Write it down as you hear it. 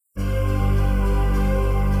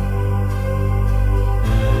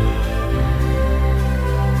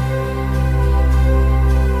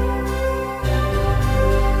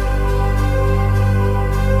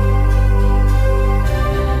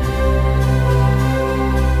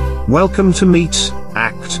Welcome to Meet,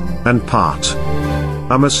 Act, and Part,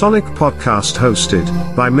 a Masonic podcast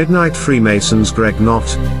hosted by Midnight Freemasons Greg Knott,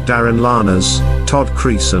 Darren Larners, Todd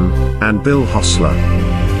Creason, and Bill Hostler.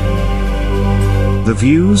 The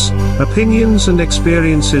views, opinions and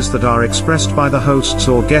experiences that are expressed by the hosts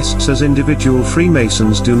or guests as individual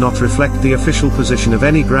Freemasons do not reflect the official position of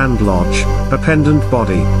any Grand Lodge, appendant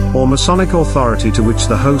body, or Masonic authority to which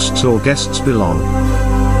the hosts or guests belong.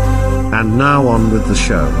 And now on with the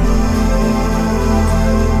show.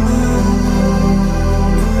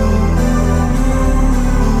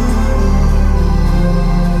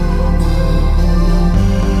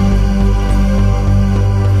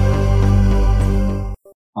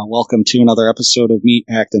 Welcome to another episode of Meet,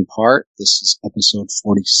 Act, and Part. This is episode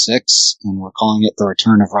 46, and we're calling it The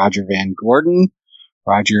Return of Roger Vangorden.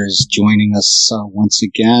 Roger is joining us once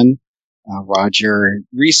again. Roger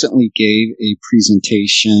recently gave a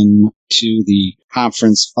presentation to the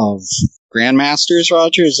Conference of Grandmasters,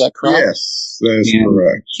 Roger, is that correct? Yes, that is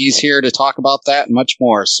correct. He's here to talk about that and much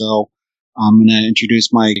more. So I'm going to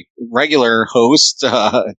introduce my regular host,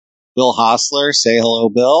 Bill Hostler. Say hello,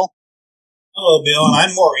 Bill. Hello, Bill, and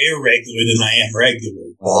I'm more irregular than I am regular.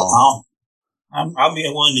 Well, I'll be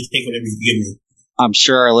willing to take whatever you give me. I'm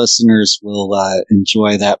sure our listeners will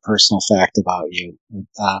enjoy that personal fact about you.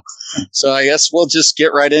 So I guess we'll just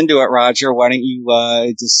get right into it, Roger. Why don't you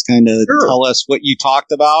just kind of tell us what you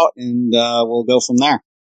talked about, and we'll go from there.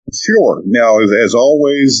 Sure. Now, as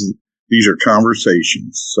always, these are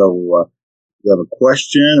conversations. So if you have a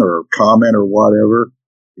question or a comment or whatever,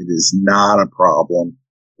 it is not a problem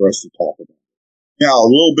for us to talk about. Now, a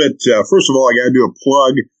little bit, first of all, I got to do a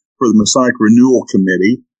plug for the Masonic Renewal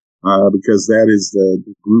Committee, because that is the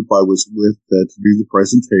group I was with to do the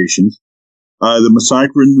presentations. The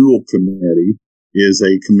Masonic Renewal Committee is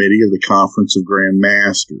a committee of the Conference of Grand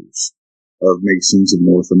Masters of Masons of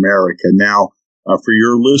North America. Now, for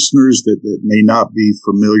your listeners that may not be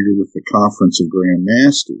familiar with the Conference of Grand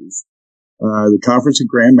Masters, the Conference of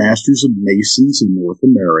Grand Masters of Masons of North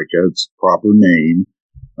America, its proper name,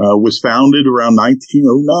 was founded around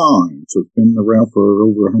 1909, so it's been around for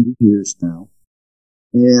over 100 years now.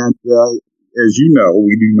 And as you know,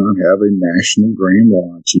 we do not have a national Grand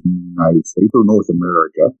Lodge in the United States or North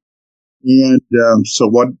America. And so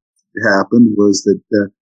what happened was that the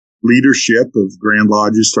leadership of Grand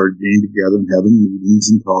Lodges started getting together and having meetings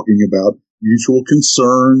and talking about mutual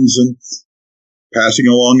concerns and passing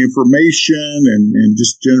along information and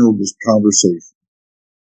just general conversation.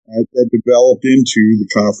 That developed into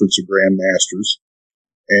the Conference of Grand Masters,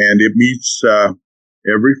 and it meets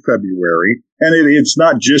every February. And it's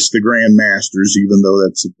not just the Grand Masters, even though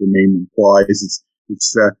that's what the name implies.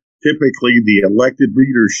 It's typically the elected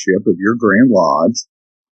leadership of your Grand Lodge,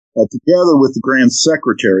 together with the Grand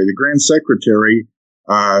Secretary. The Grand Secretary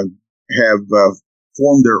have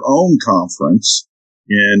formed their own conference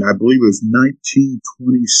in, I believe it was 1927,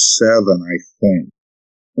 I think.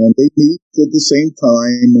 And they meet at the same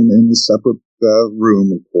time in a separate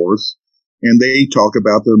room, of course, and they talk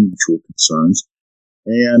about their mutual concerns.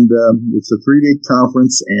 And it's a 3-day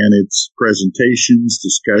conference, and it's presentations,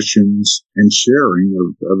 discussions, and sharing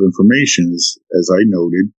of information. As I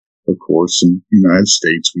noted, of course, in the United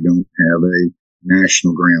States, we don't have a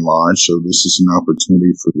national Grand Lodge, so this is an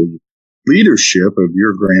opportunity for the leadership of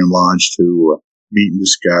your Grand Lodge to meet and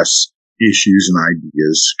discuss issues and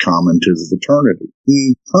ideas common to the fraternity.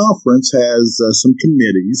 The conference has some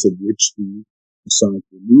committees, of which the Masonic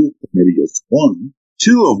Renewal Committee is one,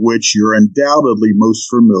 two of which you're undoubtedly most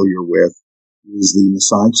familiar with is the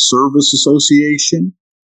Masonic Service Association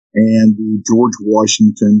and the George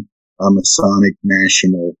Washington Masonic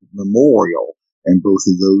National Memorial. And both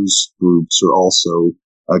of those groups are also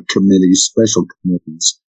committees, special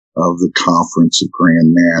committees of the Conference of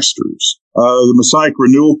Grand Masters. The Masonic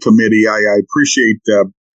Renewal Committee, I appreciate,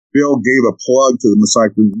 Bill gave a plug to the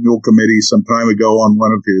Masonic Renewal Committee some time ago on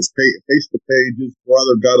one of his Facebook pages.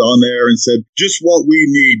 Brother got on there and said, just what we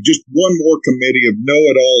need, just one more committee of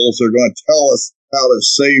know-it-alls that are going to tell us how to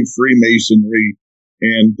save Freemasonry.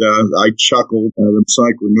 And I chuckled. The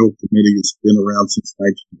Masonic Renewal Committee has been around since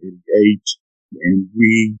 1988, and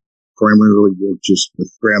we primarily work just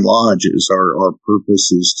with Grand Lodges. Our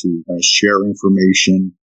purpose is to share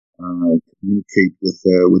information, communicate with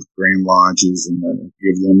Grand Lodges, and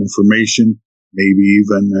give them information, maybe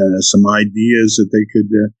even some ideas that they could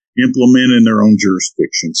implement in their own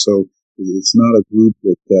jurisdiction. So it's not a group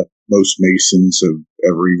that most Masons have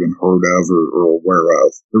ever even heard of or aware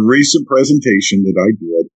of. The recent presentation that I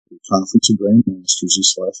did at the Conference of Grand Masters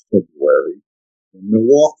this last February in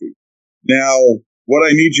Milwaukee. Now, what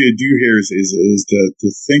I need you to do here is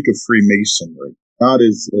to think of Freemasonry not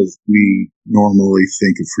as we normally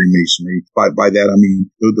think of Freemasonry. By that, I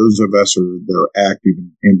mean, those of us that are active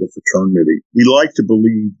in the fraternity. We like to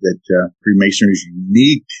believe that Freemasonry is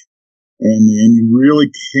unique, and you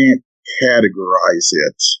really can't categorize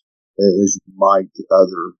it as you might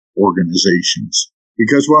other organizations.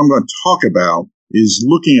 Because what I'm going to talk about is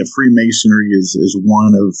looking at Freemasonry as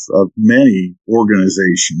one of many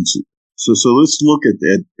organizations. So let's look at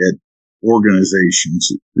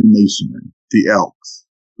organizations, Freemasonry, the Elks,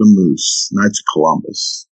 the Moose, Knights of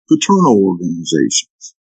Columbus, fraternal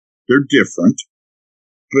organizations. They're different,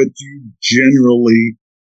 but you generally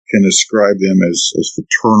can ascribe them as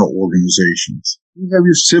fraternal organizations. You have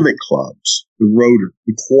your civic clubs, the Rotary,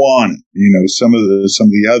 the Quantum, some of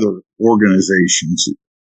the other organizations.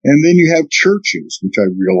 And then you have churches, which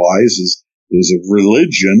I realize is a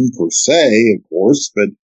religion per se, of course, but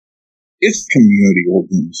it's a community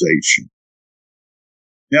organization.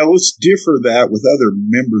 Now let's differ that with other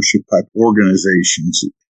membership type organizations,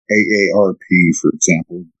 AARP, for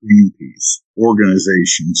example, Greenpeace,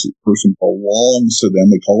 organizations. A person belongs to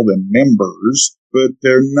them. They call them members, but they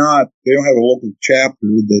don't have a local chapter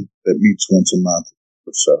that meets once a month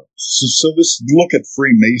or so. So let's look at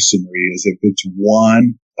Freemasonry as if it's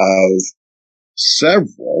one of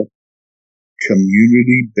several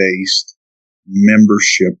community-based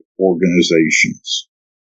membership organizations.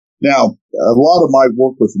 Now, a lot of my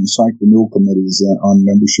work with the Masonic Renewal Committee is on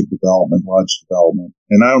membership development, lodge development.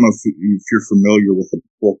 And I don't know if you're familiar with a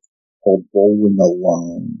book called Bowling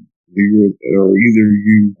Alone. Or either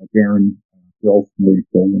you, Darren, Bill, familiar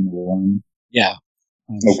with Bowling Alone? Yeah.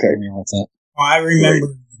 I'm familiar with that. I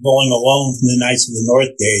remember Bowling Alone from the Knights of the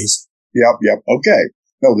North days. Yep. Okay.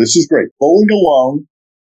 No, this is great. Bowling Alone,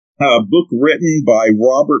 a book written by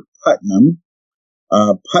Robert Putnam.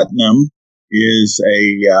 Putnam is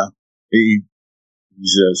he's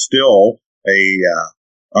still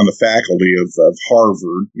on the faculty of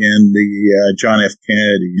Harvard in the John F.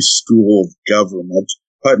 Kennedy School of Government.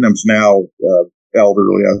 Putnam's now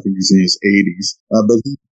elderly. I think he's in his 80s. But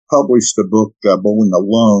he published a book, Bowling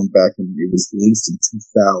Alone, it was released in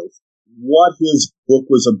 2000. What his book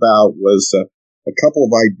was about was a couple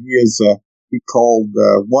of ideas he called,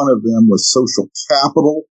 one of them was social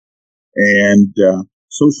capital. And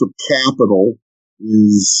social capital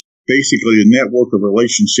is basically a network of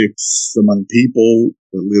relationships among people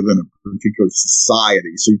that live in a particular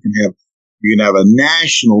society. So you can have a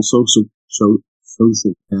national social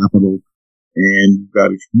capital, and you've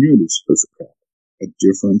got a community social capital. A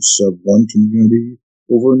difference of one community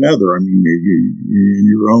over another. I mean, in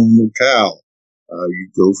your own locale,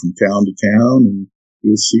 you go from town to town, and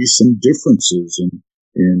you'll see some differences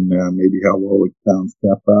in maybe how well the town's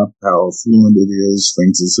kept up, how affluent it is,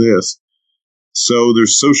 things as this. So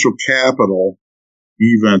there's social capital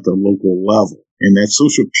even at the local level. And that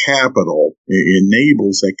social capital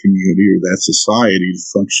enables that community or that society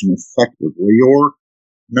to function effectively or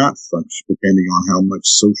not function, depending on how much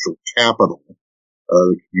social capital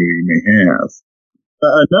the community may have.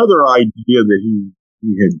 Another idea that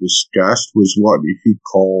he had discussed was what he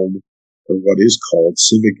called, or what is called,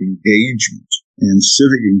 civic engagement. And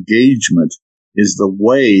civic engagement is the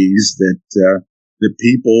ways that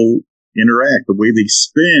people interact, the way they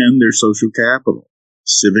spend their social capital.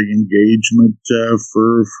 Civic engagement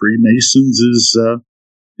for Freemasons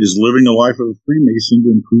is living a life of a Freemason to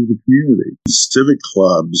improve the community. Civic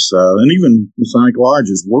clubs and even Masonic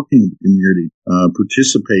lodges working in the community,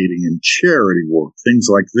 participating in charity work, things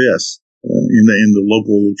like this. In the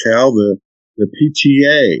local locale, the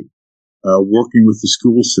PTA working with the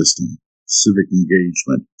school system. Civic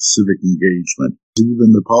engagement.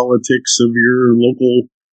 Even the politics of your local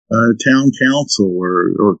town council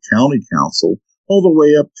or county council, all the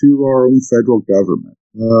way up to our own federal government.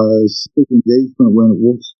 Civic engagement, when it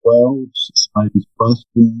works well, society is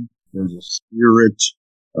prospering. There's a spirit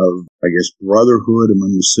of, brotherhood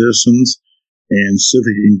among the citizens. And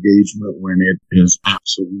civic engagement, when it is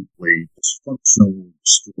absolutely dysfunctional,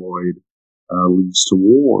 destroyed, leads to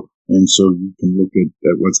war. And so you can look at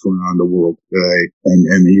what's going on in the world today and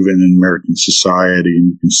even in American society,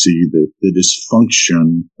 and you can see the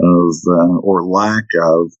dysfunction of, or lack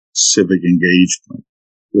of civic engagement,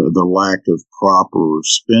 the lack of proper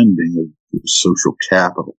spending of social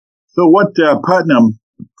capital. So what Putnam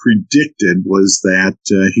predicted was that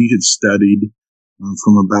he had studied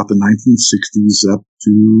from about the 1960s up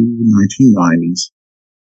to 1990s.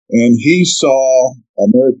 And he saw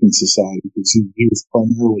American society, because he was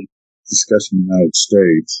primarily discussing the United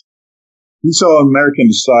States. He saw American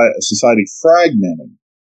society fragmenting.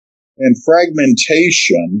 And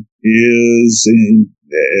fragmentation is,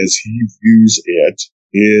 as he views it,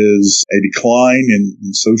 is a decline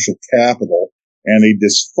in social capital and a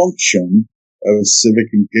dysfunction of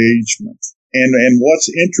civic engagement. And what's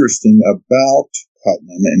interesting about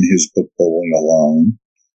Putnam and his book Bowling Alone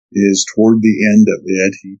is toward the end of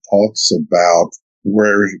it, he talks about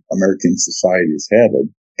where American society is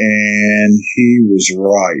headed. And he was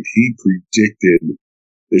right. He predicted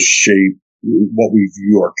the shape, what we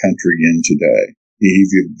view our country in today. He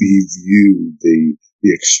viewed the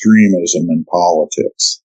extremism in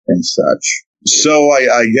politics and such. So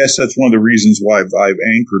I guess that's one of the reasons why I've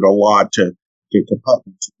anchored a lot to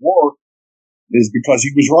Putnam's work, is because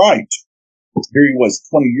he was right. Here he was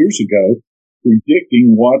 20 years ago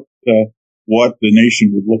predicting what the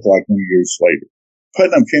nation would look like 20 years later.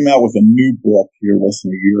 Putnam came out with a new book here less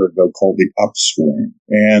than a year ago called The Upswing.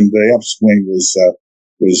 And the Upswing was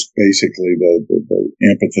basically the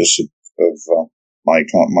impetus of my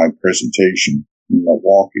presentation in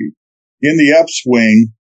Milwaukee. In The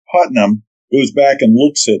Upswing, Putnam goes back and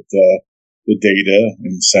looks at the data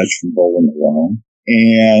and such from Bowling Alone,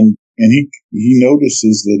 and he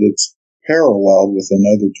notices that it's paralleled with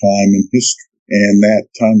another time in history, and that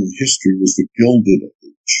time in history was the Gilded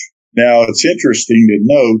Age. Now, it's interesting to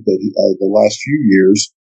note that the last few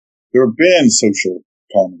years there have been social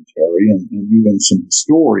commentary and even some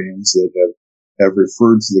historians that have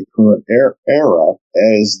referred to the current era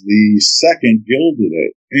as the second Gilded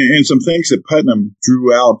Age. And some things that Putnam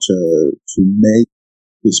drew out to make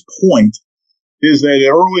his point is that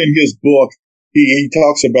early in his book, he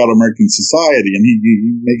talks about American society, and he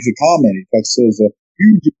makes a comment. He says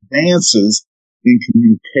huge advances in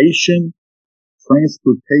communication,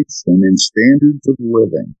 transportation, and standards of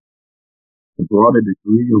living have brought a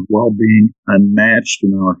degree of well-being unmatched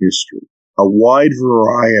in our history. A wide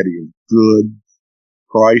variety of goods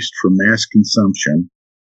priced for mass consumption,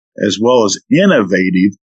 as well as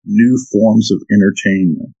innovative new forms of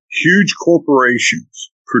entertainment. Huge corporations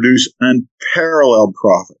produce unparalleled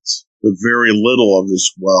profits, but very little of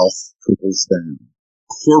this wealth trickles down.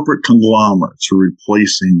 Corporate conglomerates are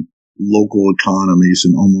replacing local economies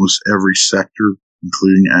in almost every sector,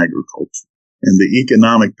 including agriculture. And the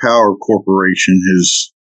economic power of corporation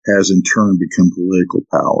has in turn become political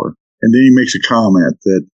power. And then he makes a comment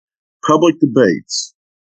that public debates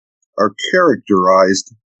are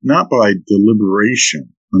characterized not by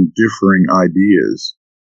deliberation on differing ideas,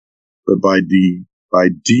 but by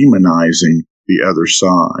demonizing the other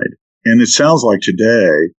side. And it sounds like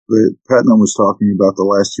today that Putnam was talking about the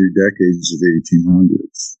last 3 decades of the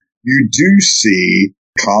 1800s. You do see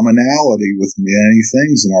commonality with many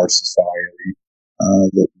things in our society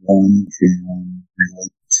that one can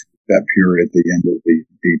relate to that period at the end of the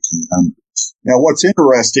 1800s. Now, what's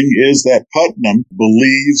interesting is that Putnam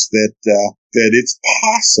believes that it's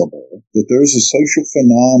possible that there's a social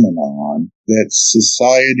phenomenon that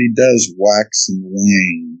society does wax and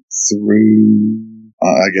wane through,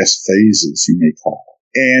 phases, you may call it.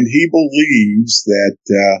 And he believes that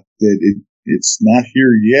it's not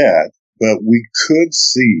here yet, but we could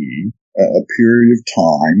see a period of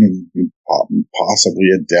time, and possibly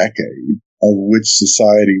a decade, of which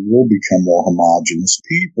society will become more homogeneous.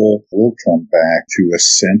 People will come back to a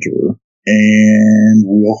center, and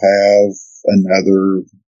we'll have another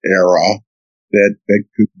era that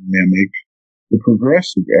could mimic the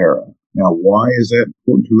progressive era. Now, why is that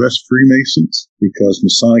important to us Freemasons? Because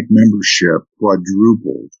Masonic membership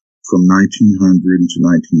quadrupled from 1900 to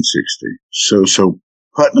 1960. So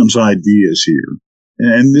Putnam's ideas here,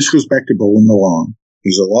 and this goes back to Bowling Alone,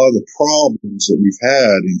 is a lot of the problems that we've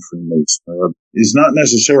had in Freemasonry is not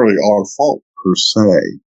necessarily our fault per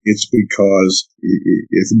se. It's because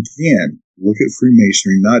if again, look at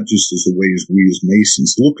Freemasonry not just as a way as we as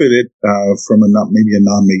Masons look at it from maybe a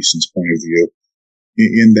non-Mason's point of view,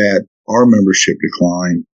 in that our membership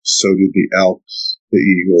declined, so did the Elks, the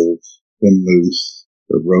Eagles, the Moose,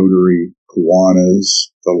 the Rotary, Kiwanis,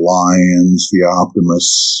 the Lions, the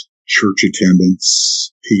Optimists, church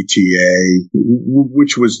attendance, PTA,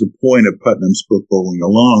 which was the point of Putnam's book Bowling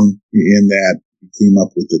Alone, in that he came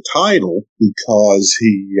up with the title because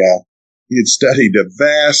he had studied a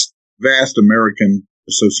vast American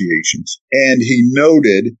associations. And he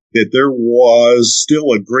noted that there was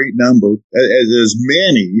still a great number, as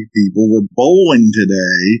many people were bowling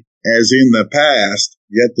today as in the past,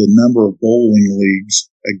 yet the number of bowling leagues,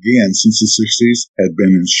 again, since the 60s, had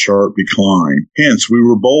been in sharp decline. Hence, we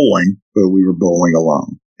were bowling, but we were bowling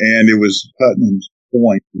alone. And it was Putnam's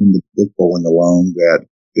point in the book Bowling Alone that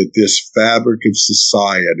that this fabric of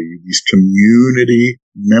society, these community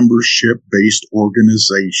membership-based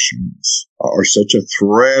organizations are such a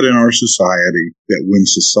threat in our society that when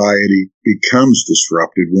society becomes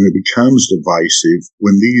disrupted, when it becomes divisive,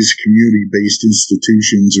 when these community-based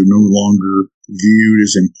institutions are no longer viewed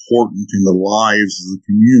as important in the lives of the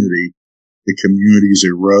communities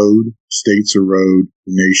erode, states erode,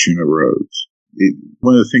 the nation erodes.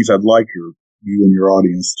 One of the things I'd like you and your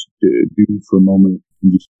audience to do for a moment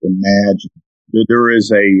and just imagine that there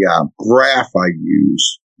is a graph I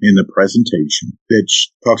use in the presentation that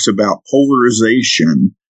talks about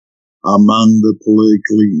polarization among the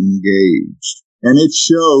politically engaged. And it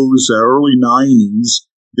shows the early 90s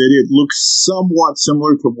that it looks somewhat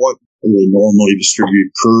similar to what a normally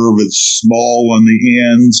distributed curve. It's small on the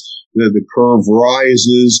ends. The curve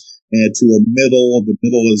rises to a middle. The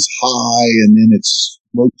middle is high, and then it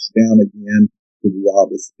slopes down again to the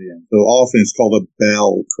opposite end. So often it's called a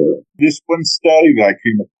bell curve. This one study that I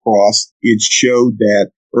came across, it showed that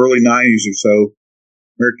early 90s or so,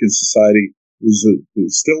 American society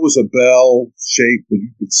still was a bell shape, but you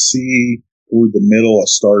could see toward the middle a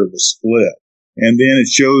start of a split. And then it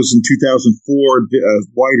shows in 2004 a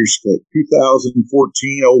wider split.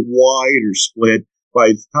 2014 a wider split.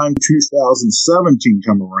 By the time 2017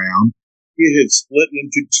 come around, it had split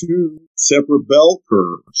into two separate bell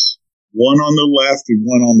curves, one on the left and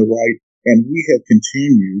one on the right, and we have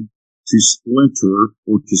continued to splinter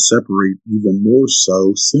or to separate even more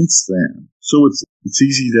so since then. So it's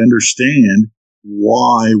easy to understand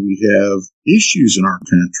why we have issues in our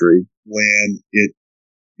country when it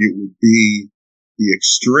would be the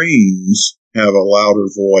extremes have a louder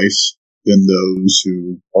voice than those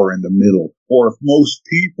who are in the middle. Or if most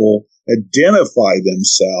people identify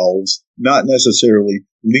themselves not necessarily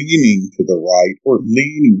leaning to the right or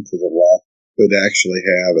leaning to the left, but actually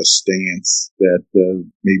have a stance that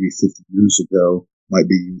maybe 50 years ago might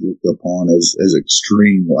be looked upon as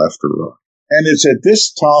extreme left or right. And it's at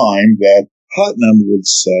this time that Putnam would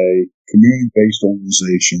say community-based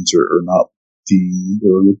organizations are not deemed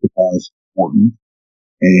or looked upon as important.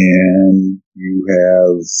 And you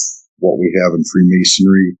have what we have in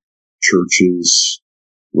Freemasonry, churches,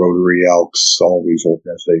 Rotary, Elks, all these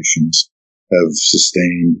organizations have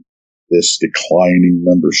sustained this declining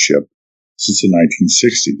membership since the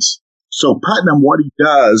 1960s. So Putnam, what he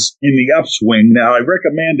does in the upswing, now I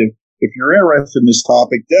recommend if you're interested in this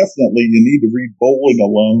topic, definitely you need to read Bowling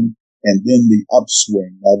Alone and then the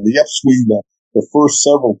upswing. Now the upswing, the first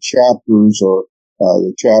several chapters are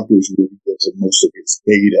the chapters where he gives most of his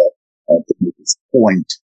data to make his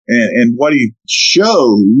point. And what he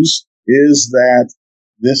shows is that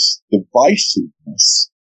this divisiveness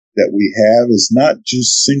that we have is not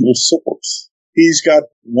just single source. He's got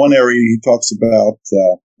one area he talks about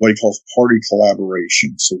what he calls party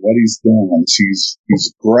collaboration. So what he's done is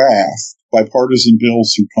he's graphed bipartisan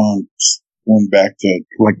bills through Congress going back to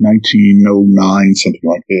like 1909, something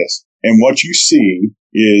like this. And what you see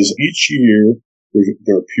is each year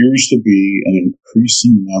there appears to be an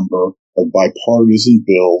increasing number of bipartisan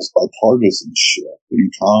bills, bipartisanship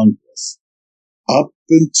in Congress up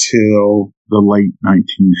until the late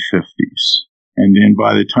 1950s. And then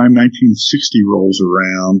by the time 1960 rolls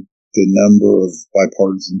around, the number of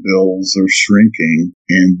bipartisan bills are shrinking.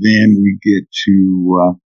 And then we get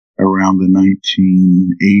to around the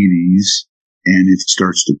 1980s, and it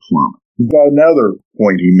starts to plummet. We've got another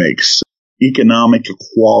point he makes, economic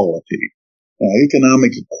equality. Now,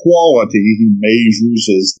 economic equality he measures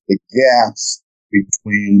as the gaps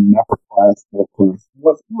between upper class and middle class.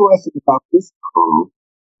 What's interesting about this curve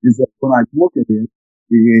is that when I look at it,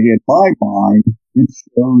 in my mind, it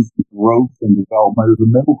shows the growth and development of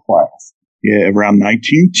the middle class. Yeah, around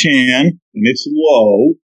 1910, and it's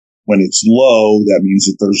low. When it's low, that means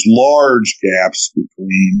that there's large gaps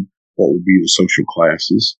between what would be the social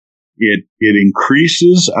classes. It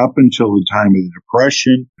increases up until the time of the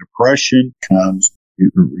Depression. Depression comes,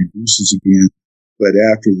 it reduces again. But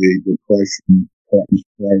after the Depression, prior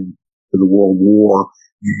to the World War,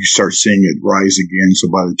 you start seeing it rise again. So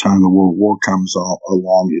by the time the World War comes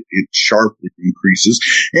along, it sharply increases.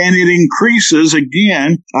 And it increases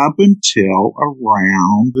again up until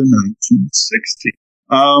around the 1960s.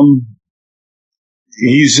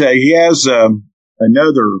 He has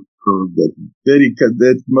another curve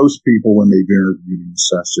that most people, when they've interviewed him,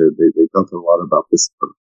 they talk a lot about this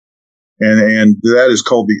curve. And that is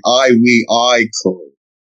called the I curve.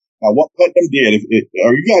 Now, what Putnam did,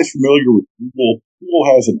 are you guys familiar with Google? Google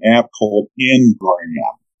has an app called Ngram.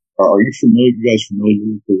 Are you guys familiar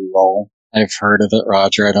with it at all? I've heard of it,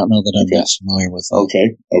 Roger. I don't know that I'm that familiar with it.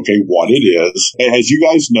 Okay, what it is. As you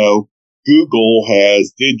guys know, Google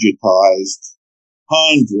has digitized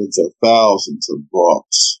hundreds of thousands of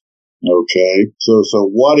books. Okay, so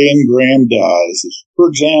what Ngram does is, for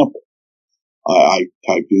example, I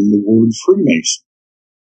typed in the word Freemason,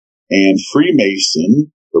 and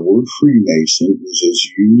Freemason, the word Freemason is as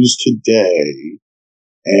used today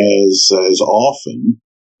as often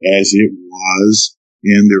as it was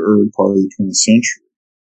in the early part of the 20th century.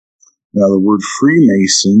 Now, the word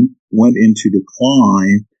Freemason went into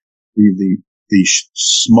decline. The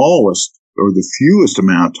smallest or the fewest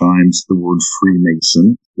amount of times the word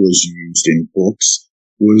Freemason was used in books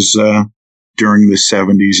was during the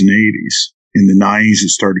 70s and 80s. In the 90s, it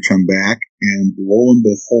started to come back, and lo and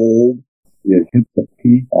behold, it hit the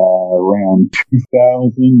peak around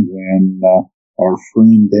 2000 when our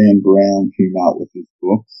friend Dan Brown came out with his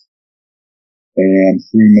books. And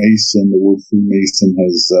Freemason, the word Freemason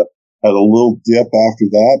has had a little dip after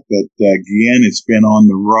that, but again, it's been on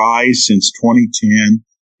the rise since 2010,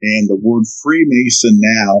 and the word Freemason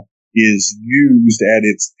now is used at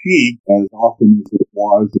its peak as often as it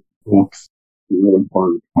was in books the early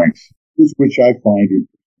part of the 20th, which I find it.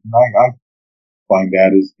 I find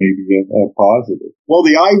that as maybe a positive. Well,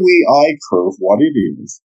 the I curve, what it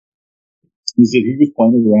is that he was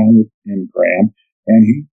playing around with Ngram, and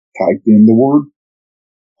he typed in the word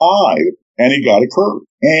I, and he got a curve.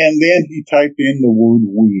 And then he typed in the word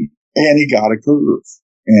we, and he got a curve.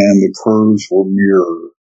 And the curves were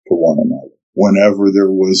mirror to one another. Whenever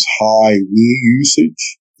there was high we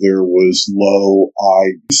usage, there was low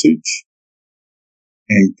I usage.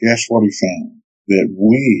 And guess what he found? That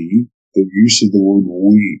we, the use of the word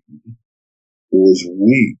we, was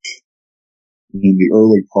weak in the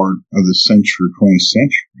early part of the 20th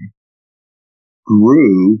century,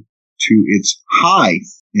 grew to its height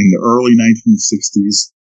in the early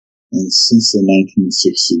 1960s, and since the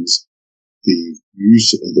 1960s, the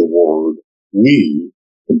use of the word we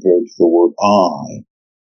compared to the word I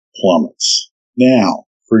plummets. Now,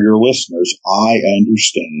 for your listeners, I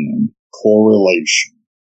understand correlation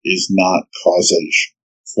is not causation.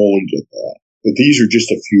 Fully get that. But these are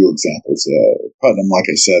just a few examples. Putnam, like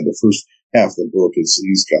I said, the first half of the book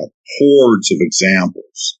he's got hordes of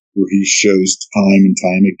examples where he shows time and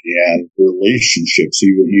time again relationships,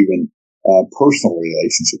 even personal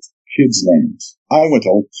relationships, kids' names. I went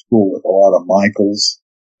to school with a lot of Michaels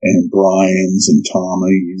and Brians and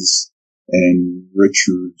Tommies and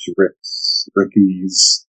Richards,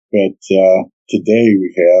 Rickies, but today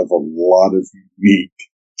we have a lot of unique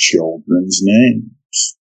children's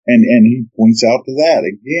names. And he points out to that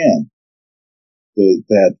again,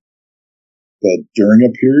 that during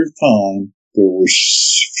a period of time, there were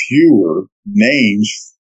fewer names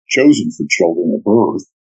chosen for children at birth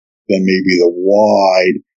than maybe the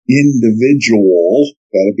wide individual,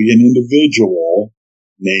 gotta be an individual,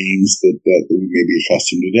 names that we may be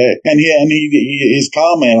accustomed today. And his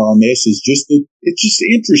comment on this is just that it's just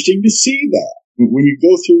interesting to see that. When you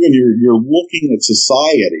go through and you're looking at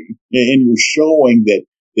society and you're showing that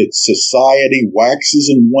society waxes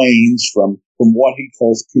and wanes from what he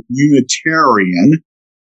calls communitarian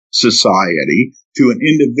society to an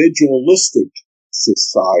individualistic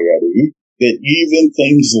society, that even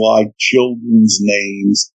things like children's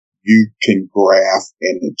names you can graph,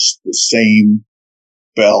 and it's the same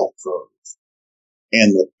bell curve.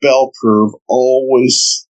 And the bell curve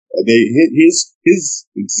always, his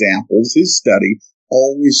examples, his study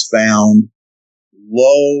always found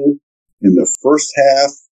low in the first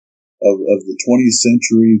half of the 20th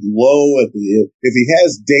century, low if he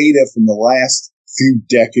has data from the last few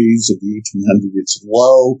decades of the 1800s, it's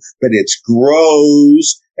low, but it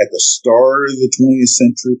grows at the start of the 20th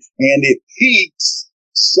century, and it peaks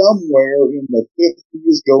somewhere in the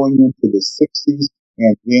 50s going into the 60s,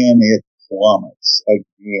 and then it plummets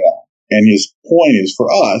again. And his point is,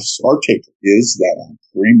 for us, our take is that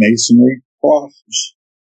Freemasonry prospers.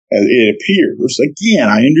 It appears, again,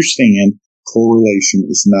 I understand correlation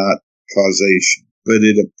is not causation, but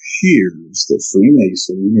it appears that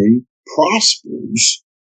Freemasonry prospers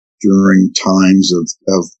during times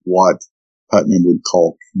of what Putnam would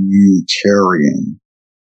call communitarian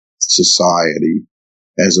society,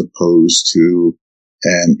 as opposed to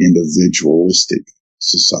an individualistic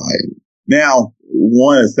society. Now,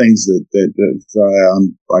 one of the things that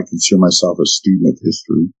I consider myself a student of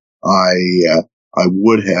history, I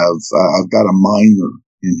would have, I've got a minor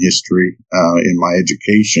in history, in my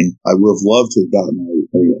education. I would have loved to have gotten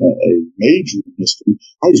a major in history.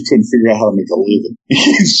 I just couldn't figure out how to make a living.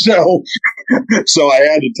 So I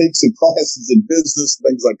had to take some classes in business,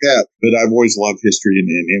 things like that. But I've always loved history.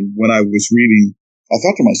 And when I was reading, I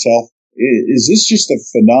thought to myself, is this just a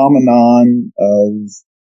phenomenon of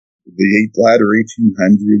the latter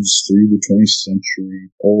 1800s through the 20th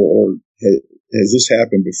century, or has this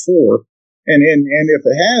happened before? And if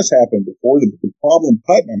it has happened before, the problem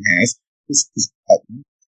Putnam has is Putnam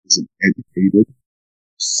is an educated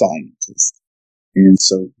scientist. And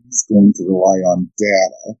so he's going to rely on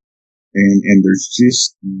data. And there's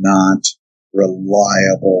just not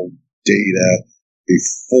reliable data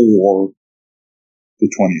before the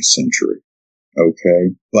 20th century.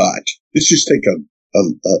 Okay. But let's just take an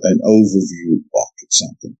overview look at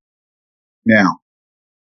something. Now,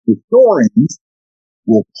 historians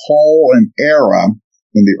will call an era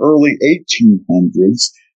in the early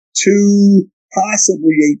 1800s to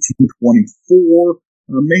possibly 1824,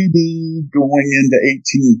 or maybe going into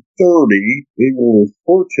 1830. They will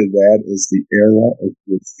refer to that as the era of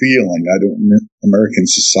good feeling. I don't know. American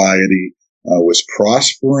society was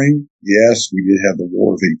prospering. Yes, we did have the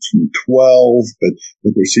War of 1812, but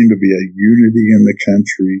there seemed to be a unity in the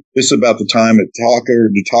country. This is about the time de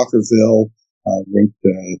Tocqueville wrote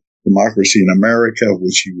Democracy in America,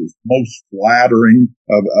 which he was most flattering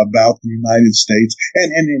about the United States.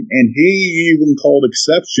 And he even called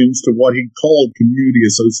exceptions to what he called community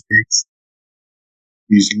associations.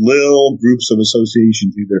 These little groups of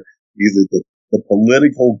associations, either the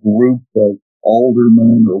political group of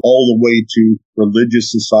aldermen or all the way to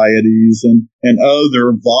religious societies and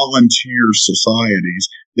other volunteer societies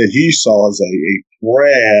that he saw as a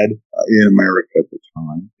thread in America at the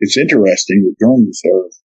time. It's interesting that during this era,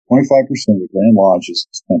 25% of the Grand Lodges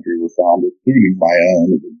in this country were founded, including my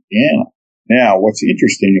own in Indiana. Now, what's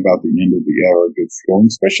interesting about the end of the era of good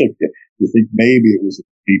feeling, especially if you think maybe it was the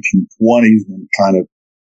 1820s when it kind of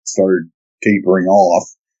started tapering off,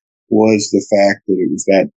 was the fact that it was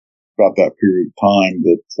about that period of time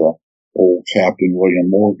that old Captain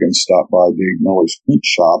William Morgan stopped by Dave Miller's print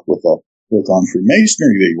shop with a book on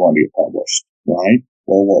Freemasonry that he wanted to get published, right?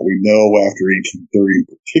 Well, what we know after 1830 in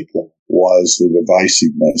particular was the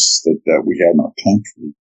divisiveness that we had in our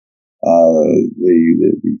country.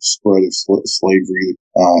 The spread of slavery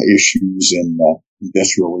issues and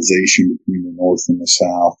industrialization between the North and the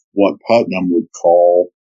South, what Putnam would call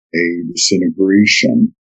a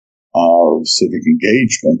disintegration of civic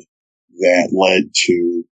engagement that led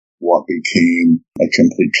to what became a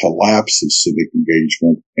complete collapse of civic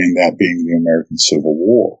engagement, and that being the American Civil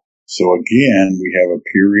War. So again, we have a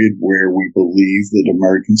period where we believe that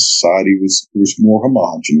American society was more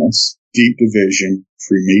homogenous, deep division,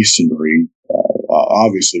 Freemasonry,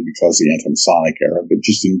 obviously because of the anti-Masonic era, but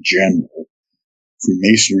just in general,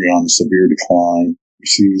 Freemasonry on severe decline. We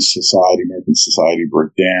see American society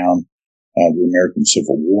break down. The American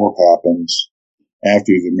Civil War happens.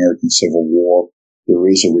 After the American Civil War, there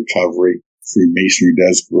is a recovery. Freemasonry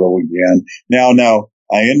does grow again. Now,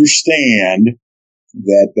 I understand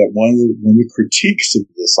that one of the critiques of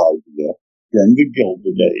this idea during the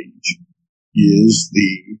Gilded Age is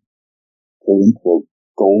the quote unquote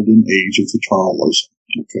golden age of fraternalism.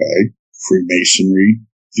 Okay. Freemasonry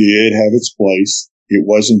did have its place. It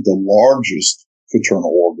wasn't the largest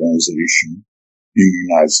fraternal organization in the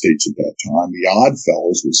United States at that time. The Odd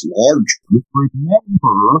Fellows was larger.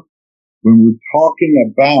 Remember, when we're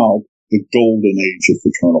talking about the golden age of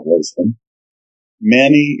fraternalism,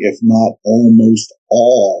 many, if not almost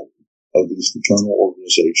all, of these fraternal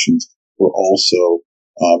organizations were also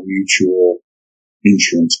mutual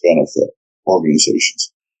insurance benefit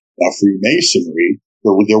organizations. Now, Freemasonry,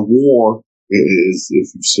 their war is,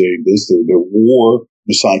 if you say this, their war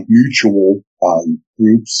Masonic mutual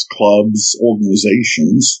groups, clubs,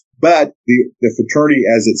 organizations, but the fraternity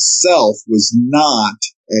as itself was not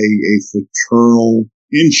a fraternal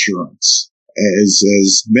insurance,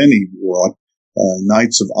 as many were.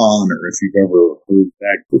 Knights of Honor, if you've ever heard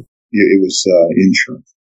that group, it was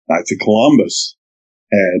insurance. Knights of Columbus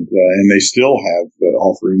had, and they still have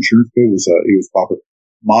offer insurance, but it was popular.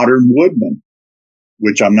 Modern Woodmen,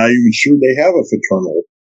 which I'm not even sure they have a fraternal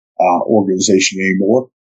organization anymore.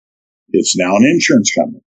 It's now an insurance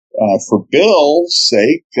company. For Bill's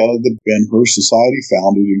sake, the Ben-Hur Society,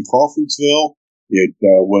 founded in Crawfordsville, it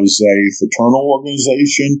was a fraternal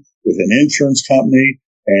organization with an insurance company.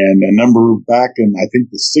 And a number back in, I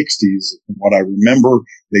think, the 60s, from what I remember,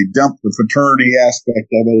 they dumped the fraternity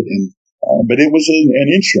aspect of it, but it was an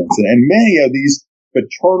insurance. And many of these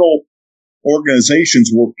fraternal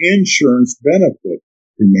organizations were insurance benefit.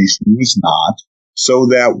 Freemasonry was not. So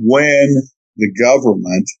that when the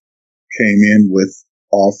government came in with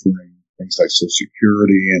offering things like Social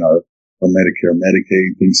Security and our Medicare,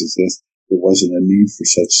 Medicaid, things as this, there wasn't a need for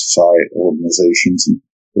such society organizations. And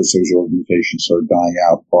those organizations started dying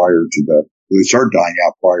out prior to the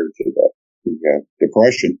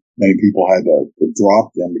Depression. many people had to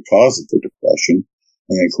drop them because of the Depression.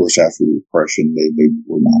 And then, of course, after the Depression, they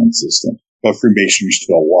were non-existent. But Freemasonry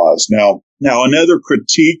still was. Now another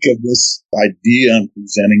critique of this idea I'm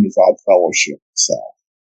presenting is Odd Fellowship itself.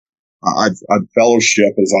 Odd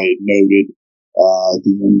Fellowship, as I had noted, at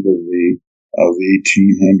the end of the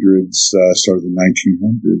 1800s, start of the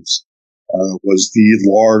 1900s, was the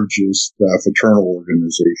largest fraternal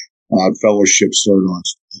organization. Odd Fellowship started on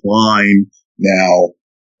its decline. Now,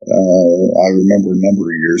 I remember a number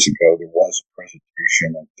of years ago there was a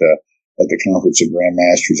presentation at the Conference of Grand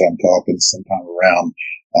Masters. I'm talking sometime around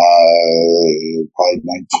probably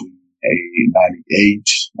 1998,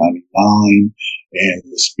 99, and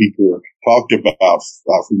the speaker talked about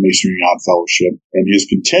Freemasonry and Odd Fellowship, and his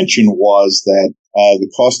contention was that the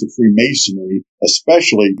cost of Freemasonry,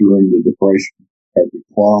 especially during the Depression, had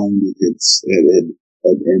declined.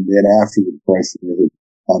 And then after the Depression, it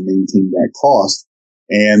had maintained that cost,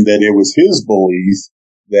 and that it was his belief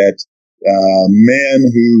that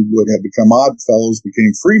men who would have become Odd Fellows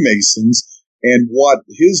became Freemasons, and what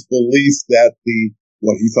his belief that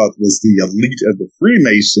what he thought was the elite of the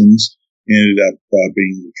Freemasons ended up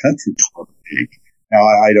being the country club league. Now,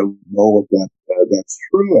 I don't know if that's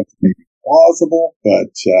true. That's maybe plausible,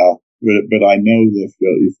 but I know that if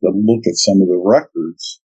you look at some of the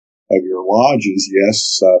records of your lodges,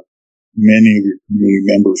 yes, many of your community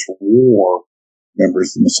members were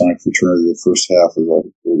members of the Masonic fraternity the first half of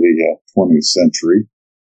the 20th century.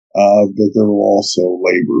 But there were also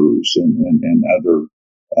laborers and other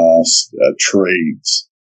trades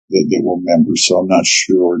that were members. So I'm not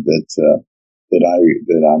sure that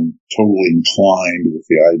I'm totally inclined with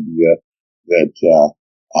the idea that the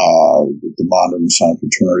modern Masonic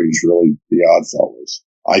fraternity is really the Odd Fellows.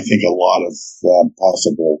 I think a lot of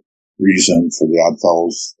possible reason for the Odd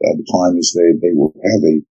Fellows decline is they were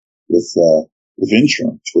heavy with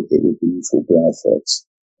insurance, with the mutual benefits.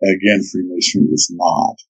 And again, Freemasonry was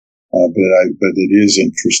not. But it is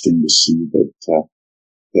interesting to see that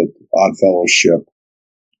Odd Fellowship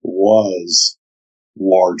was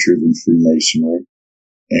larger than Freemasonry.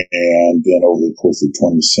 And then over the course of the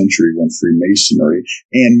 20th century, when Freemasonry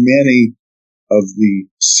and many of the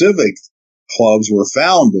civic clubs were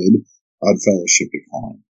founded, Odd Fellowship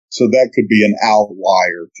declined. So that could be an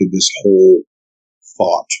outlier to this whole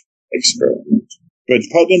thought experiment. But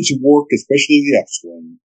Putnam's work, especially the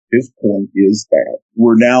upswing, his point is that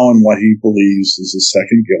we're now in what he believes is the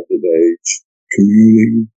second Gilded Age.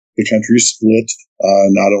 The country is split,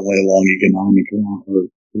 not only along economic or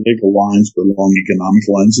political lines, but along economic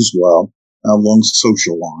lines as well, along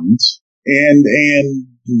social lines. And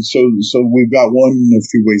so we've got one of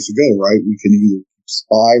two ways to go, right? We can either keep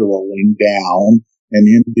spiraling down and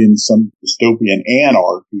end in some dystopian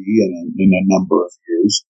anarchy in a number of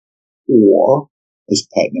years, or, as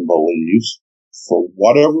Putnam believes, for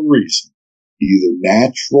whatever reason, either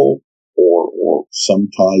natural or some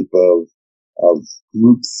type of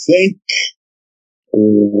groupthink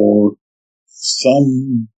or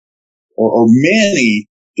many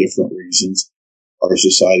different reasons, our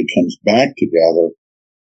society comes back together.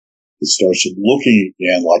 It starts looking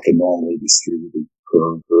again like a normally distributed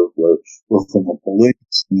curve where from a political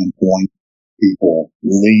standpoint, people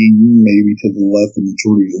lean maybe to the left, the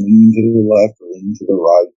majority lean to the left or lean to the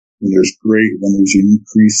right. When there's an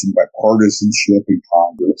increase in bipartisanship in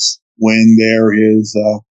Congress, when there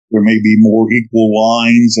may be more equal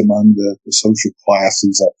lines among the social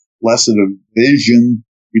classes, less of a division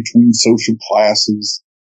between social classes,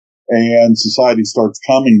 and society starts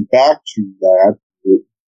coming back to that.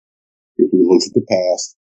 If we look at the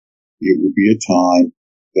past, it would be a time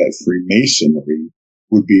that Freemasonry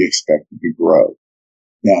would be expected to grow.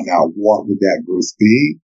 Now, what would that growth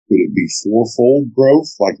be? Would it be fourfold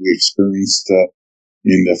growth like we experienced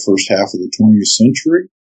in the first half of the 20th century?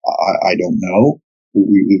 I don't know.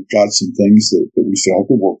 We've got some things that we still have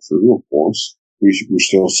to work through, of course. We're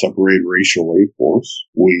still separated racially, of course.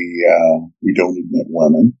 We don't admit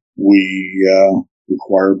women. We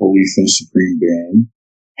require belief in a supreme being.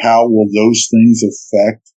 How will those things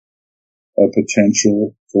affect a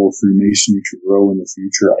potential for Freemasonry to grow in the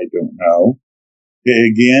future? I don't know.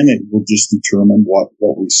 Again, it will just determine what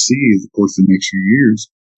we see in the course of the next few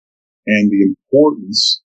years and the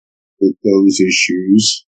importance that those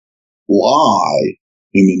issues lie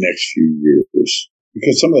in the next few years.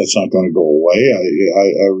 Because some of that's not going to go away.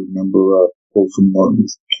 I remember a quote from Martin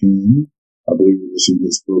Luther King. I believe it was in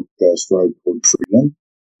his book, Stride Toward Freedom,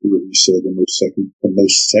 where he said the most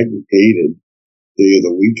segregated day of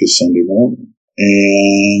the week is Sunday morning.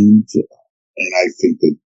 And I think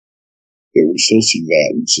that we still see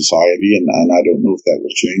that in society, and I don't know if that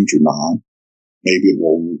will change or not. Maybe it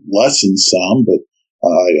will lessen some, but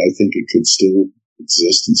I think it could still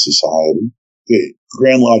exist in society. The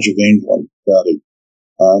Grand Lodge of England, got it.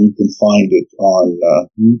 You can find it on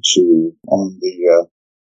YouTube on the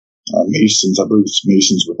Masons. I believe it's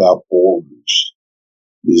Masons Without Borders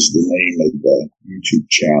is the name of the YouTube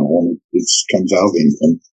channel, and it comes out of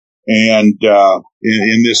England. And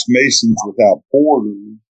in this Masons Without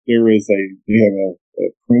Borders, they have a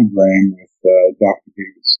program with Dr.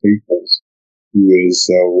 David Staples, who is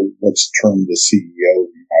what's termed the CEO of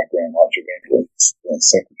the United Grand Lodge of England, and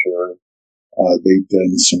Secretary. They've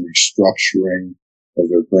done some restructuring of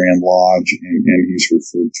their Grand Lodge, and he's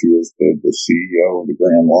referred to as the CEO of the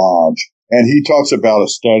Grand Lodge. And he talks about a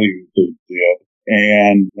study that they did,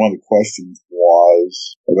 and one of the questions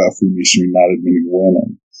was about Freemasonry not admitting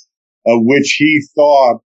women, of which he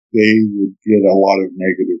thought they would get a lot of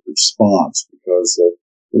negative response because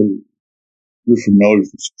you're familiar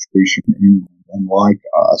with the situation in England. Unlike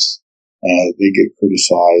us, they get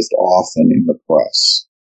criticized often in the press.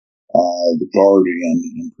 The Guardian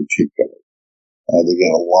in particular. They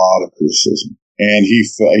get a lot of criticism. And he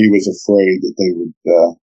was afraid that they would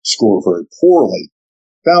score very poorly.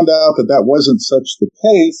 Found out that wasn't such the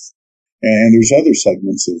case. And there's other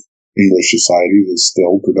segments of English society that's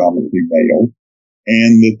still predominantly male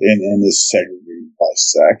and is segregated by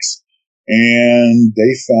sex. And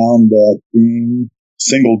they found that being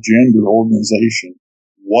single gender organization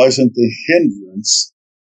wasn't the hindrance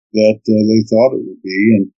that they thought it would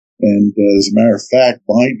be, and as a matter of fact,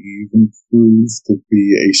 might even prove to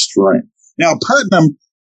be a strength. Now, Putnam,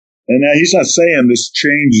 and now he's not saying this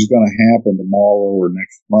change is going to happen tomorrow or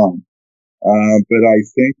next month, but I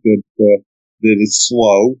think that it's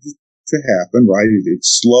slow to happen, right?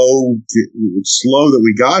 It's slow that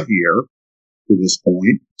we got here to this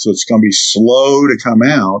point, so it's going to be slow to come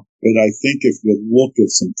out. But I think if you look at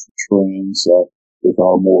some trends with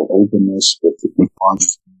our more openness, with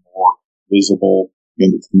consciousness more visible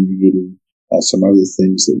in the community, some other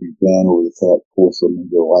things that we've done over the course of maybe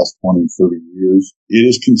the last 20, 30 years, it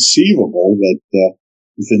is conceivable that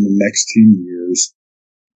within the next 10 years,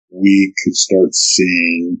 we could start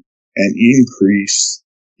seeing an increase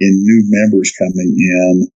in new members coming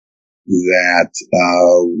in that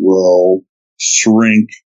will shrink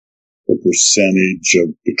the percentage of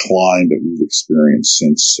decline that we've experienced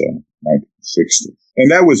since 1960.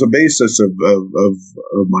 And that was the basis of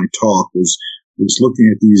my talk, was looking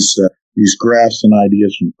at these graphs and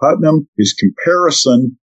ideas from Putnam, his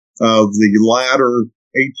comparison of the latter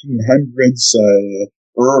 1800s,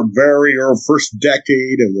 or first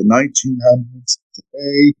decade of the 1900s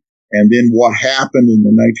today, and then what happened in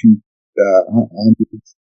the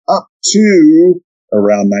 1900s up to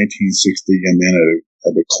around 1960, and then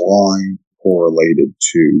a decline correlated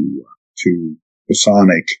to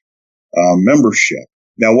Masonic membership.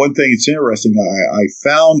 Now, one thing that's interesting, I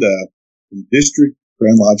found a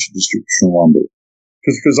Grand Lodge District Columbia,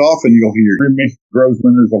 because often you'll hear Freemason grows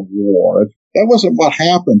when there's a war. That wasn't what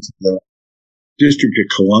happened to the District of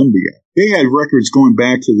Columbia. They had records going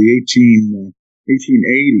back to the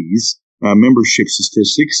 1880s, membership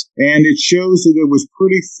statistics, and it shows that it was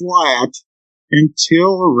pretty flat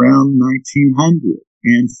until around 1900.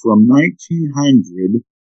 And from 1900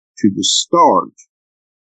 to the start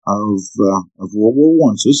of World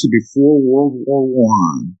War I, so this is before World War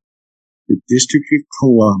I, the District of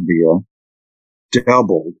Columbia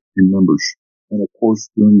doubled in membership. And of course,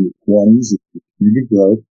 during the 20s, it continued to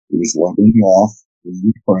grow. It was leveling off during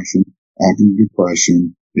the Depression. After the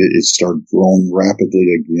Depression, it started growing rapidly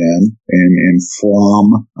again. And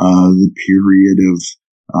from the period of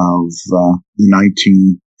the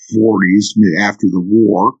 1940s, after the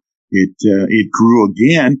war, it grew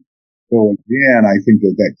again. So again, I think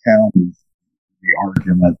that counters the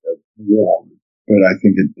argument of war. But I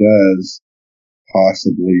think it does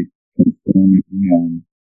possibly confirm again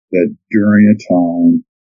that during a time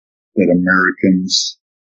that Americans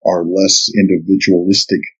are less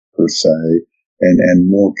individualistic per se and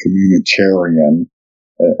more communitarian,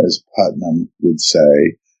 as Putnam would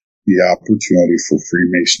say, the opportunity for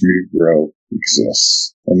Freemasonry to grow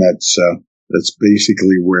exists. And that's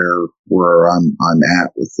basically where I'm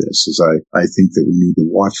at with this, is I think that we need to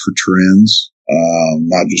watch for trends,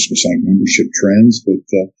 not just Masonic membership trends, but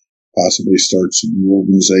possibly start some new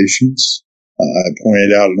organizations. I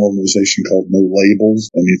pointed out an organization called No Labels,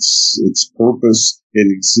 and its purpose, it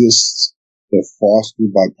exists to foster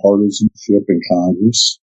bipartisanship in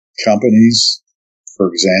Congress. Companies,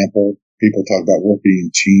 for example, people talk about working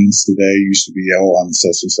in teams today. It used to be, I'm in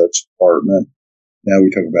such and such department. Now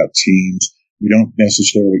we talk about teams. We don't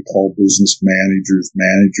necessarily call business managers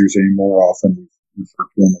anymore. Often we refer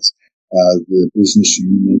to them as the business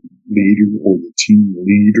unit leader or the team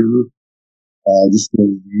leader. Just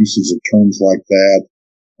the uses of terms like that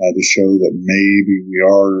to show that maybe we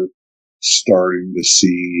are starting to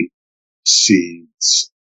see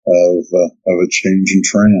seeds of a change in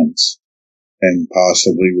trends. And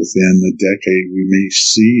possibly within the decade, we may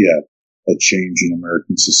see a change in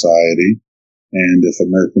American society. And if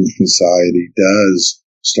American society does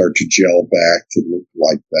start to gel back to look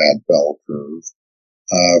like that bell curve,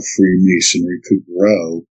 Freemasonry could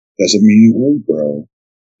grow. Doesn't mean it will grow.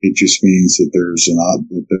 It just means that there's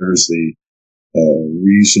the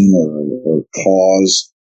reason or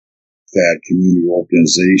cause that community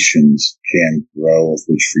organizations can grow, of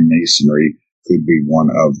which Freemasonry could be one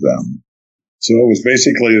of them. So it was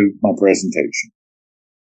basically my presentation.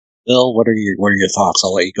 Bill, what are your thoughts?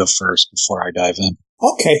 I'll let you go first before I dive in.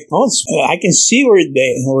 Okay, well, I can see where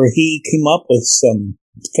he came up with some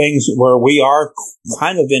things where we are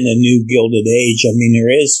kind of in a new Gilded Age. I mean,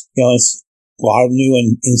 there is, it's a lot of new,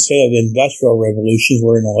 and instead of industrial revolutions,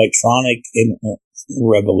 we're in electronic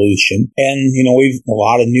revolution. And, we've a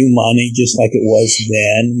lot of new money, just like it was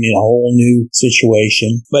then, a whole new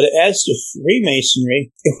situation. But as to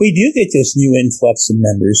Freemasonry, if we do get this new influx of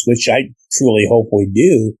members, which I truly hope we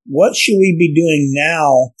do, what should we be doing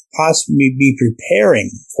now, possibly be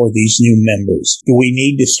preparing for these new members? Do we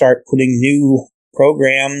need to start putting new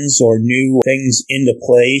programs or new things into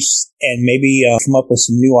place and maybe come up with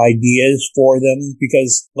some new ideas for them?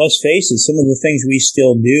 Because let's face it, some of the things we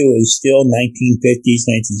still do is still 1950s,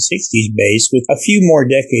 1960s based with a few more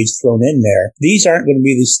decades thrown in there. These aren't going to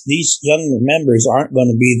be these young members aren't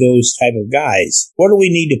going to be those type of guys. What do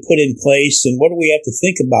we need to put in place, and what do we have to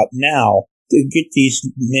think about now to get these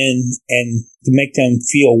men and to make them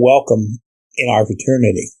feel welcome in our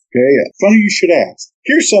fraternity? Okay, funny you should ask.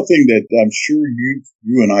 Here's something that I'm sure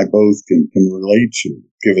you and I both can relate to,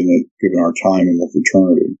 given our time in the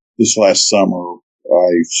fraternity. This last summer, I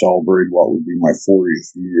celebrated what would be my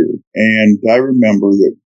 40th year, and I remember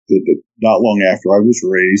that not long after I was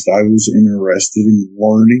raised, I was interested in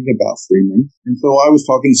learning about Freemasons, and so I was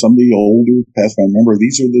talking to some of the older past. I remember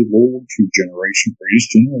these are the old two generation,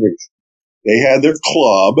 greatest generation. They had their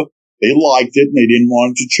club, they liked it, and they didn't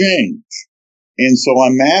want it to change. And so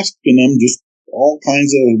I'm asking them just all kinds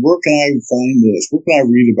of, where can I find this? Where can I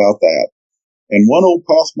read about that? And one old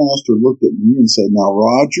past master looked at me and said, now,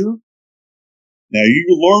 Roger, now you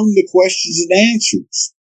learn the questions and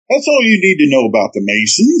answers. That's all you need to know about the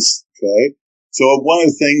Masons. Okay. So one of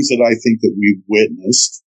the things that I think that we've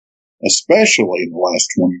witnessed, especially in the last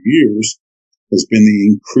 20 years, has been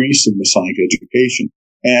the increase of Masonic education.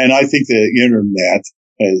 And I think the internet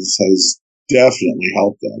has definitely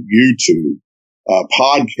helped that. YouTube.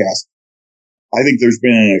 Podcast. I think there's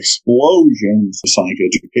been an explosion in Masonic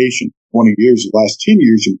education. 20 years, the last 10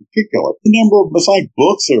 years in particular. The number of Masonic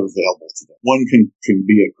books that are available today. One can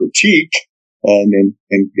be a critique and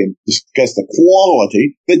discuss the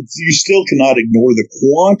quality, but you still cannot ignore the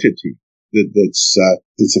quantity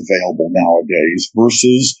that's available nowadays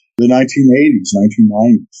versus the 1980s,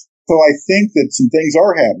 1990s. So I think that some things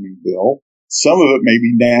are happening, Bill. Some of it may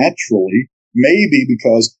be naturally, maybe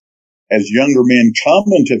because as younger men come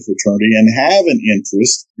into fraternity and have an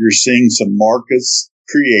interest, you're seeing some markets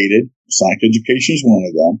created. Masonic education is one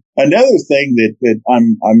of them. Another thing that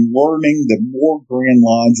I'm learning that more Grand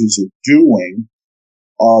Lodges are doing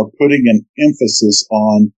are putting an emphasis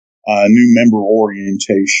on new member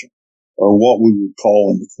orientation, or what we would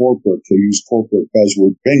call in the corporate, to use corporate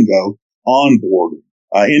buzzword bingo, onboarding.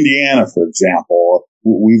 Indiana, for example,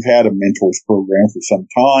 we've had a mentors program for some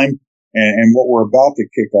time, and what we're about to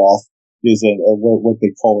kick off is what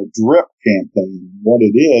they call a drip campaign. What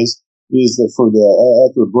it is that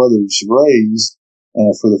after a brother's raised,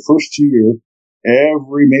 for the first year,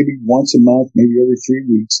 maybe once a month, maybe every 3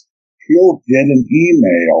 weeks, he'll get an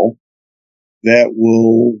email that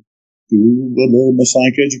will do a little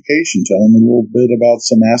Masonic education, tell him a little bit about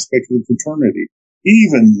some aspect of the fraternity,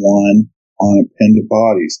 even one on appendant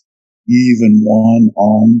bodies, even one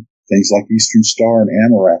on things like Eastern Star and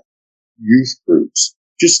Anorak, youth groups.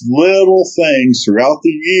 Just little things throughout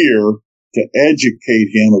the year to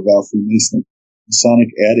educate him about Freemasonry,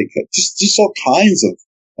 Masonic etiquette, just all kinds of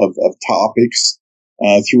topics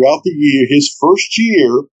throughout the year. His first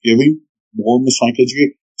year, giving more Masonic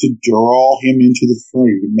education to draw him into the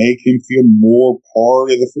fraternity, to make him feel more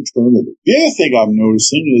part of the fraternity. The other thing I'm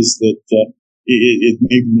noticing is that it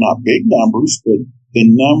may be not big numbers, but the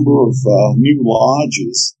number of new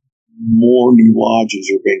lodges. More new lodges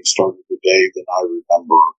are being started today than I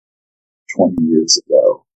remember 20 years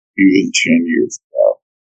ago, even 10 years ago.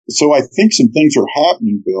 So I think some things are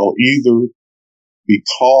happening, Bill. Either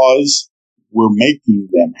because we're making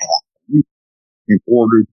them happen in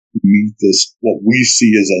order to meet this, what we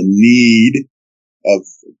see as a need of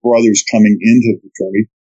brothers coming into the fraternity,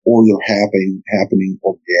 or they're happening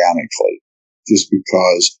organically, just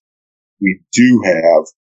because we do have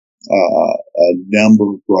a number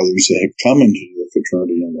of brothers that have come into the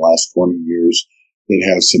fraternity in the last 20 years that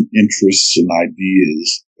have some interests and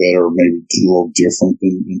ideas that are maybe a little different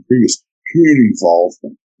than previous. Community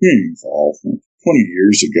involvement. 20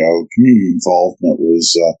 years ago, community involvement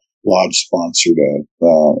was Lodge sponsored a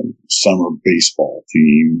summer baseball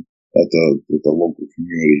team that the local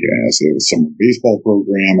community has. They have a summer baseball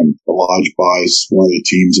program, and the Lodge buys one of the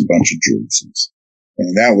teams a bunch of jerseys.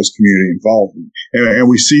 And that was community involvement. And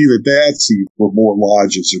we see that's where more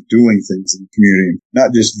lodges are doing things in the community,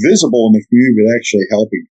 not just visible in the community, but actually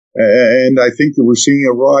helping. And I think that we're seeing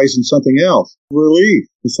a rise in something else. Relief.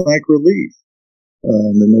 It's like relief.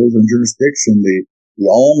 In the Northern jurisdiction, the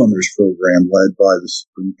Almoners program led by the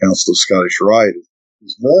Supreme Council of Scottish Rite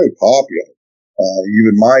is very popular.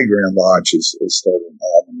 Even my Grand Lodge has started an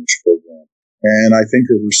Almoners program. And I think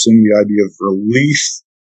that we're seeing the idea of relief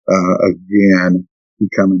again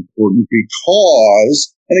become important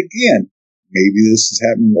because, and again, maybe this is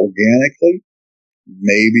happening organically,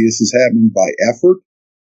 maybe this is happening by effort,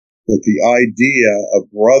 but the idea of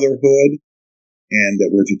brotherhood and that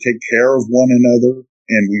we're to take care of one another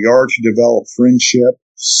and we are to develop friendship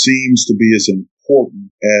seems to be as important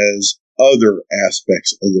as other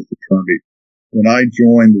aspects of the fraternity. When I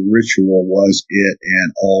joined, the ritual was it and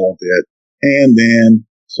all of it, and then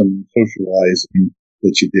some socializing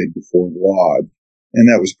that you did before the lodge. And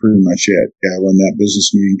that was pretty much it. Got run that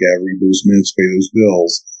business meeting, got read those minutes, pay those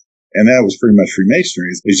bills. And that was pretty much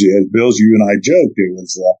Freemasonry. As Bills, you and I joked, it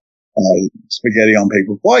was spaghetti on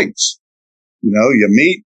paper plates. You know, you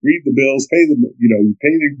meet, read the bills, you pay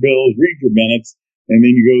the bills, read your minutes, and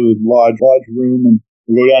then you go to the lodge room and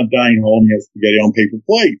you go down to the dining hall and you have spaghetti on paper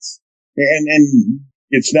plates. And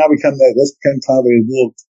it's now become that's become kind of a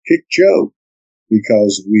little kick joke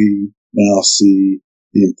because we now see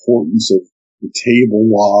the importance of the table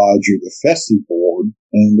lodge or the festive board.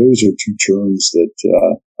 And those are two terms that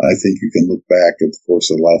I think you can look back at the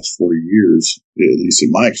course of the last 40 years, at least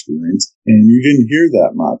in my experience, and you didn't hear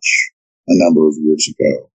that much a number of years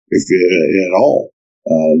ago, if at all.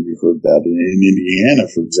 You heard that in Indiana,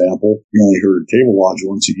 for example. You only heard a table lodge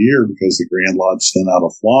once a year because the Grand Lodge sent out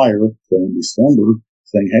a flyer in December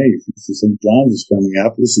saying, hey, Feast of St. John's is coming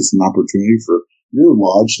up. This is an opportunity for your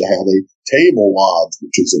lodge to have a table lodge,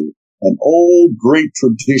 which is an old, great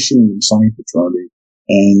tradition in the Masonic fraternity.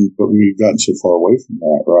 But we've gotten so far away from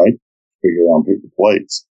that, right? Figure it on paper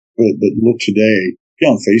plates. But look today, get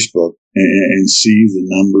on Facebook and see the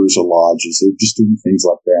numbers of lodges. They're just doing things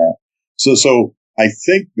like that. So I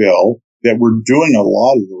think, Bill, that we're doing a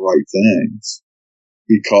lot of the right things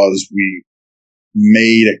because we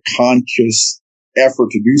made a conscious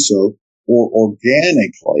effort to do so, or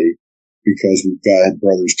organically, because we've got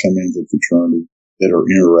brothers come into the fraternity that are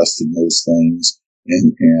interested in those things,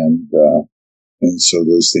 and so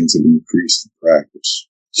those things have increased in practice.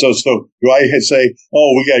 So do I say,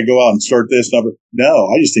 oh, we got to go out and start this number? No,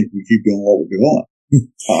 I just think we keep doing what we're doing.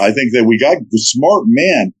 I think that we got the smart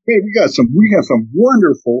men. Hey, we have some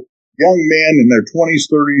wonderful young men in their 20s,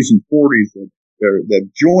 30s, and 40s that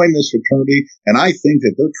join this fraternity, and I think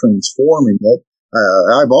that they're transforming it.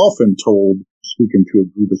 I've often told, speaking to a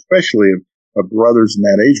group, especially of brothers in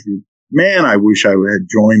that age group, man, I wish I had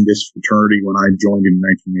joined this fraternity when I joined in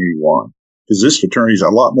 1981. Because this fraternity is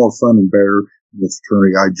a lot more fun and better than the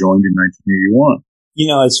fraternity I joined in 1981.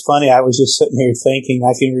 You know, it's funny. I was just sitting here thinking,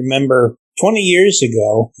 I can remember 20 years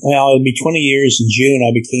ago, well, it'll be 20 years in June,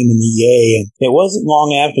 I became an EA, and it wasn't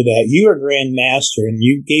long after that. You were Grand Master, and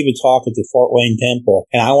you gave a talk at the Fort Wayne Temple,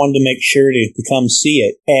 and I wanted to make sure to come see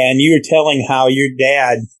it. And you were telling how your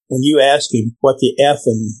dad, when you asked him what the F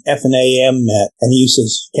and AM meant, and he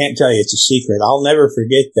says, can't tell you, it's a secret. I'll never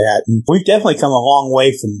forget that. And we've definitely come a long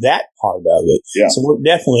way from that part of it. Yeah. So we're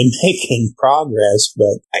definitely making progress.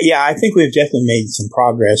 But yeah, I think we've definitely made some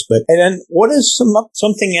progress. But, and then what is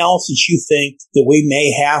something else that you think that we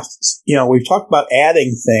may have, we've talked about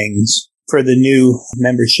adding things for the new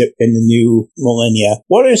membership in the new millennia.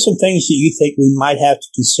 What are some things that you think we might have to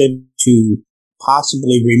consider to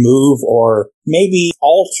possibly remove or maybe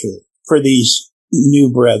alter for these new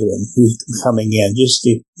brethren who's coming in, just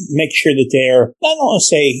to make sure that they're, I don't want to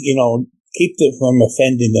say, keep them from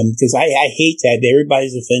offending them, because I hate that.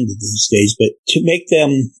 Everybody's offended these days, but to make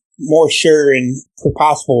them more sure and for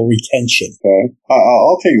possible retention. Okay.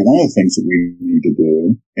 I'll tell you one of the things that we need to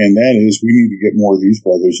do, and that is we need to get more of these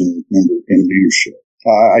brothers in leadership.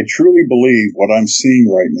 I truly believe what I'm seeing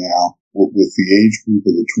right now with the age group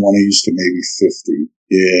of the 20s to maybe 50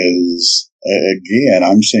 is, again,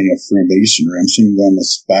 I'm seeing a Freemasonry. I'm seeing them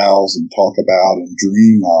espouse and talk about and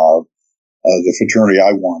dream of the fraternity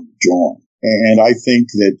I want to join. And I think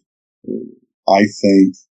that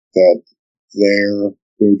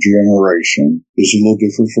their generation is a little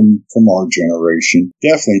different from our generation,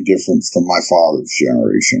 definitely different from my father's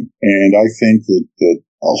generation. And I think that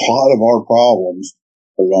a lot of our problems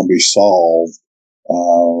are going to be solved,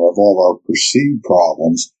 of all of our perceived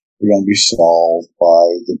problems, are going to be solved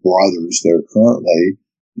by the brothers that are currently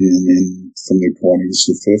in from their 20s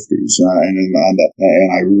to 50s.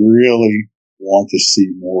 And I really want to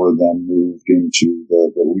see more of them moved into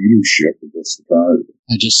the leadership of this fraternity.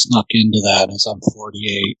 I just snuck into that as I'm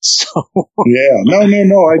 48, so. Yeah, no.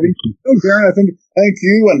 I think, Darren, I think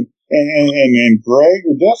you and Greg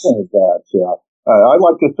are definitely of that. I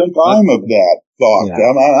like to think I'm of that thought.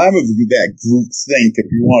 Yeah. I'm of that group think, if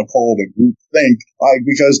you want to call it a group think.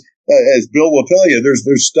 Because as Bill will tell you, there's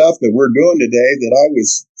stuff that we're doing today that I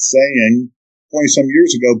was saying 20 some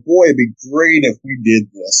years ago. Boy, it'd be great if we did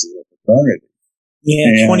this as a fraternity.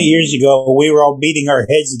 Yeah, 20 years ago, we were all beating our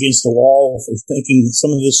heads against the wall for thinking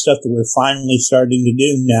some of this stuff that we're finally starting to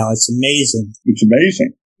do now. It's amazing. It's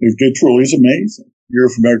amazing. It truly is amazing.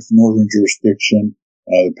 You're familiar with the Northern Jurisdiction,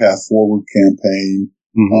 the Path Forward campaign,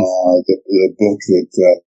 the book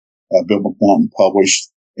that Bill McNaughton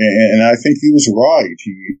published. And I think he was right.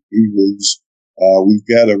 He was, we've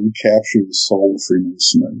got to recapture the soul of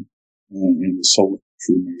Freemasonry. And the soul of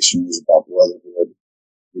Freemasonry is about brotherhood.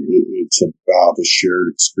 It's about a shared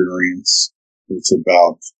experience. It's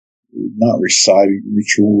about not reciting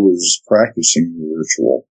rituals, practicing the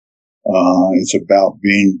ritual. It's about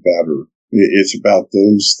being better. It's about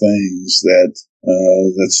those things that's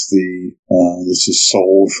the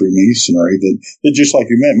soul of Freemasonry that just like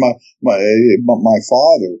you meant, my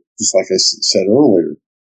father, just like I said earlier,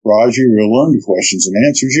 Roger, you'll learn the questions and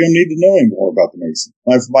answers. You don't need to know any more about the Mason.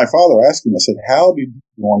 My father asked him, I said, how did you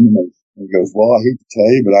join the Mason? And he goes, well, I hate to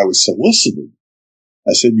tell you, but I was solicited.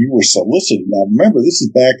 I said, you were solicited. Now, remember, this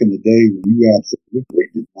is back in the day when you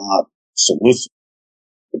absolutely did not solicit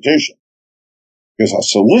petition. Because I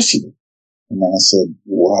solicited. And I said,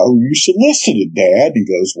 well, you solicited, Dad? He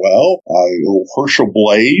goes, well, Herschel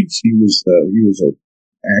Blades, he was an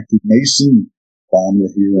active Mason from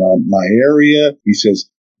here in my area. He says,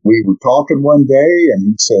 we were talking one day and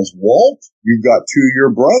he says, Walt, you've got two of your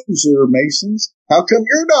brothers that are Masons. How come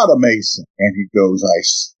you're not a Mason? And he goes, I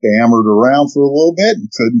stammered around for a little bit and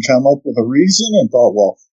couldn't come up with a reason and thought,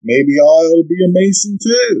 well, maybe I ought to be a Mason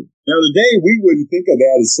too. Now today we wouldn't think of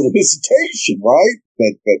that as solicitation, right?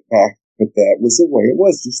 But that was the way it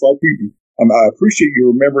was, just like you. I appreciate you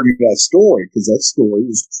remembering that story because that story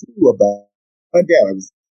is true about my dad.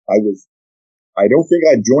 I don't think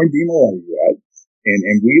I joined DMO yet.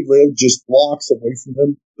 And we lived just blocks away from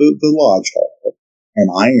the lodge hall.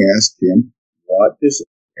 And I asked him, what does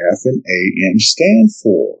F and AM stand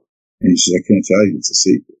for? And he says, I can't tell you, it's a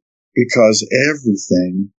secret. Because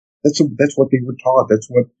everything, that's what they were taught. That's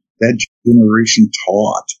what that generation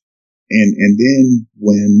taught. And then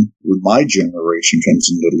when my generation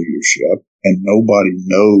comes into leadership and nobody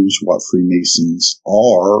knows what Freemasons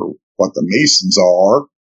are, what the Masons are,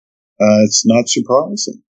 it's not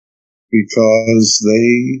surprising. Because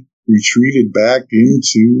they retreated back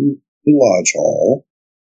into the lodge hall,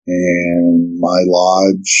 and my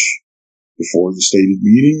lodge, before the stated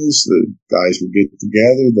meetings, the guys would get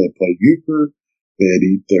together, they'd play euchre, they'd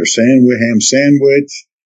eat their ham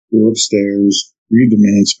sandwich, go upstairs, read the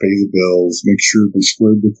minutes, pay the bills, make sure they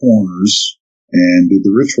squared the corners, and did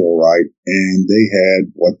the ritual right, and they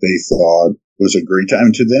had what they thought was a great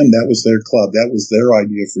time. To them, that was their club, that was their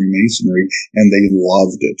idea of Freemasonry, and they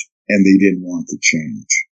loved it. And they didn't want to change.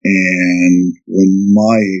 And when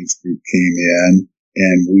my age group came in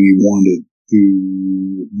and we wanted to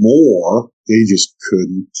do more, they just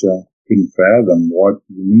couldn't fathom what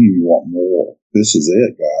you mean you want more. This is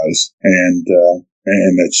it, guys. And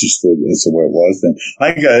that's just that's the way it was then.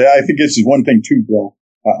 I think this is one thing too, Bill.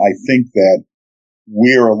 I think that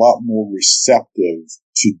we're a lot more receptive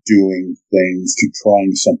to doing things, to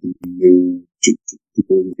trying something new, to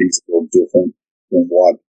doing things a little different than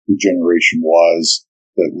what the generation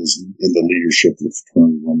that was in the leadership of the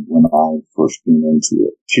fraternity when I first came into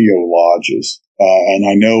it. TO lodges. And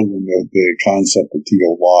I know when the concept of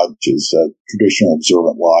TO lodges, traditional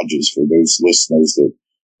observant lodges, for those listeners that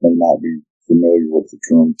may not be familiar with the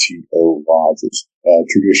term TO lodges,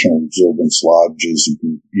 traditional observance lodges, you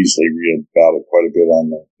can easily read about it quite a bit on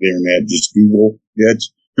the internet. Just Google it.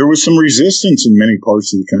 There was some resistance in many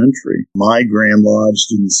parts of the country. My Grand Lodge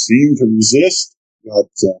didn't seem to resist. We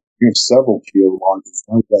have several TO lodges.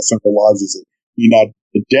 We've got several lodges that do not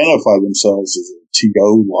identify themselves as a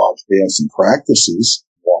TO lodge. They have some practices.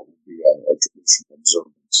 What would be a traditional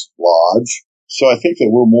observance lodge. So I think that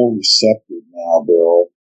we're more receptive now, Bill,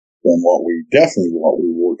 than what we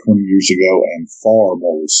were 20 years ago, and far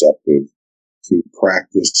more receptive to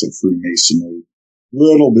practice of Freemasonry.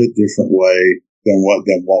 Little bit different way than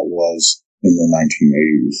what was in the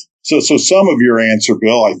 1980s. So some of your answer,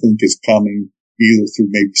 Bill, I think is coming either through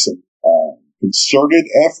maybe some concerted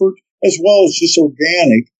effort as well as just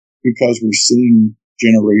organic, because we're seeing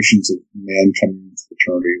generations of men coming into the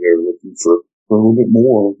fraternity. They're looking for a little bit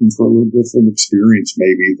more, looking for a little different experience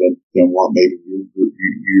maybe than what maybe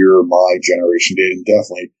your my generation did, and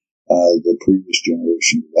definitely the previous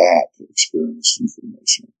generation of that experienced in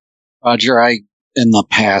Freemasonry. Roger, in the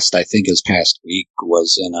past, I think this past week,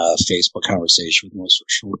 was in a Facebook conversation with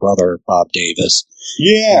my brother, Bob Davis.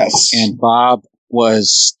 Yes. And Bob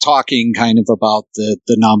was talking kind of about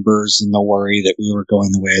the numbers and the worry that we were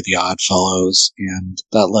going the way of the Odd Fellows. And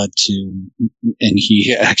that led to, and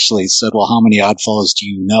he actually said, well, how many Odd Fellows do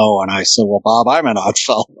you know? And I said, well, Bob, I'm an Odd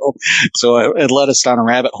Fellow. So it led us down a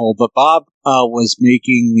rabbit hole. But Bob was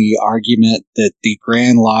making the argument that the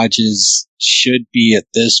Grand Lodges should be at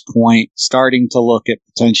this point starting to look at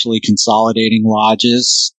potentially consolidating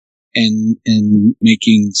lodges and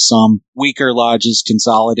making some weaker lodges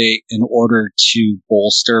consolidate in order to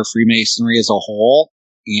bolster Freemasonry as a whole.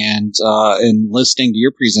 And listening to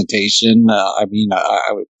your presentation, I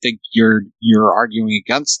would think you're arguing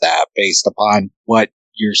against that based upon what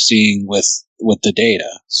you're seeing with the data.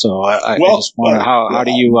 So I just wonder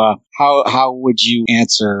how would you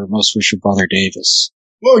answer Most Worship Brother Davis?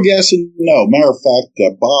 Well, yes and no. Matter of fact,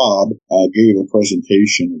 Bob gave a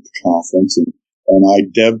presentation at the conference, and I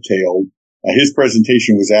dovetailed. His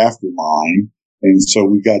presentation was after mine, and so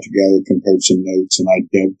we got together, compared some notes, and I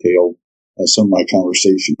dovetailed some of my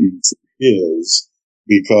conversation into his,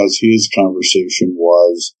 because his conversation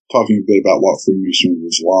was talking a bit about what Freemasonry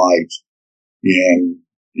was like in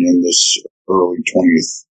this early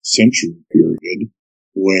 20th century period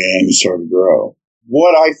when it started to grow.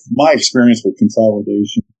 My experience with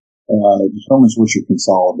consolidation determines what you're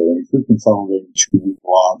consolidating. If you're consolidating two weak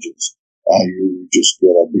lodges, you just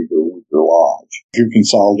get a bigger, weaker lodge. If you're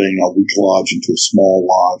consolidating a weak lodge into a small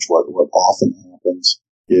lodge, what often happens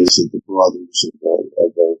is that the brothers of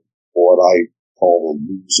the what I call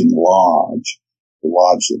the losing lodge, the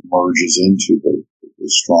lodge that merges into the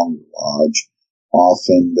stronger lodge,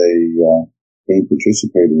 often they don't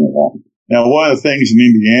participate in it longer. Now, one of the things in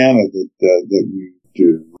Indiana that we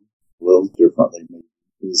do a little differently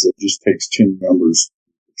is it just takes 10 members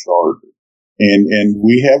to charter. And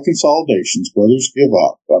we have consolidations. Brothers give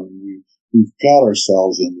up. I mean, we've got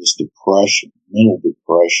ourselves in this depression, mental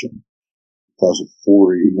depression, because of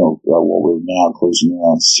 40, what we're now closing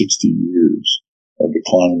around 60 years of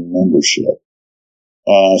declining membership.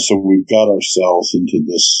 So we've got ourselves into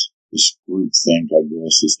this group think, I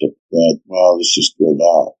guess, let's just give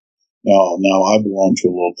up. Now I belong to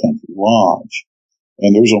a little country lodge,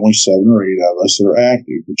 and there's only 7 or 8 of us that are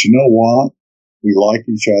active. But you know what? We like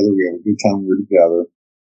each other. We have a good time. We're together,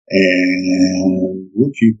 and we're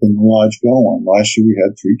keeping the lodge going. Last year we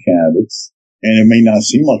had 3 candidates, and it may not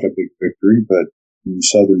seem like a big victory, but in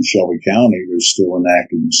southern Shelby County, there's still an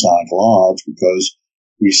active Masonic lodge because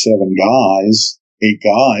we 8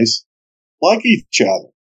 guys, like each other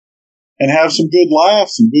and have some good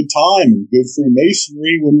laughs and good time and good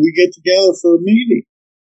Freemasonry when we get together for a meeting.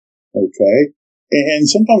 Okay? And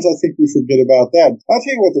sometimes I think we forget about that. I'll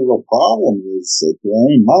tell you what the real problem is,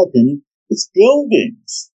 in my opinion, it's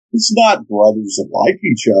buildings. It's not brothers that like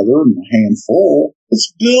each other in a handful.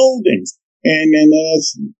 It's buildings. And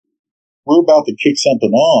we're about to kick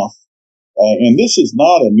something off. And this is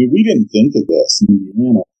not we didn't think of this in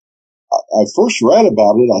Indiana. I first read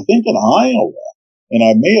about it, I think, in Iowa. And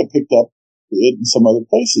I may have picked up it in some other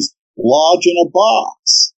places. Lodge in a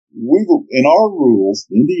box. In our rules,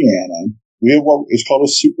 Indiana, we have what is called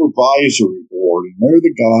a supervisory board, and they're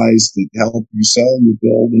the guys that help you sell your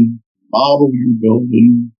building, model your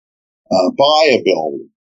building, buy a building,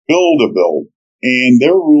 build a building. And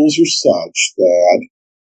their rules are such that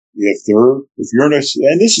if you're in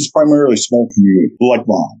and this is primarily a small community, like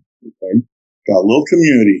mine, okay? Got a little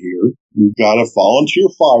community here. We've got a volunteer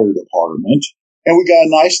fire department, and we got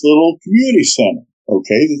a nice little community center,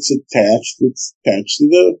 okay, that's attached to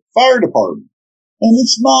the fire department. And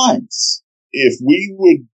it's nice. If we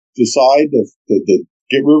would decide to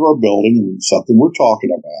get rid of our building and something we're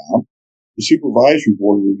talking about, the supervisory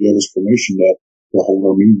board would give us permission to hold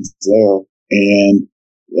our meetings there. And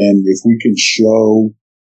if we can show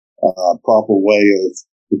a proper way of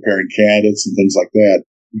preparing candidates and things like that,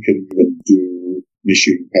 we could even do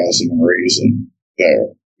initiating, passing, and raising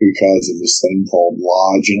there because of this thing called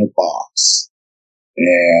Lodge in a Box.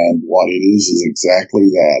 And what it is exactly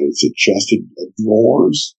that. It's a chest of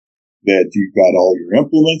drawers that you've got all your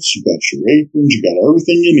implements, you've got your aprons, you've got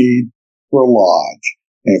everything you need for a lodge.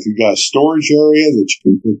 And if you've got a storage area that you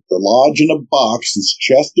can put the lodge in a box, this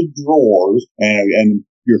chest of drawers, and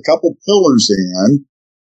your couple pillars in,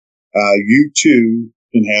 you too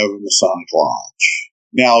can have a Masonic lodge.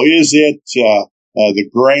 Now, is it the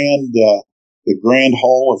Grand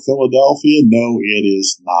Hall of Philadelphia? No, it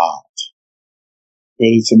is not. But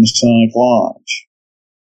it's a Masonic lodge.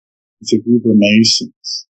 It's a group of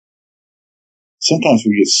Masons. Sometimes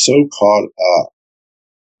we get so caught up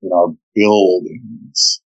in our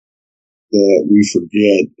buildings that we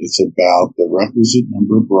forget it's about the requisite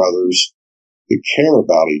number of brothers that care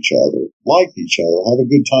about each other, like each other, have a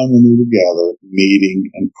good time when they're together, meeting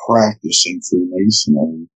and practicing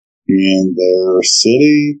Freemasonry in their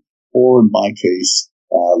city, or in my case,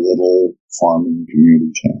 little farming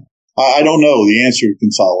community town. I don't know the answer to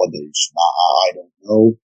consolidation. I don't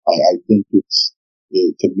know. I think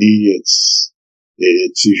to me,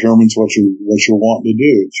 it determines what you're wanting to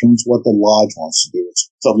do. It determines what the lodge wants to do. It's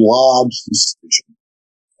a lodge decision.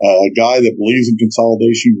 A guy that believes in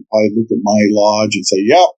consolidation would probably look at my lodge and say,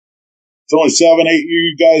 yep, it's only 7, 8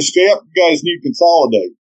 you guys, yep, you guys need to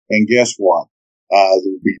consolidate. And guess what? There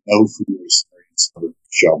would be no Freemasonry in Southern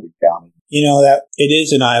Shelby County. You know, that it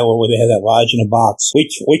is in Iowa where they have that lodge in a box. We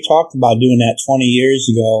talked about doing that 20 years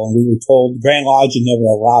ago, and we were told the Grand Lodge would never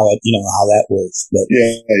allow it. You know how that works. But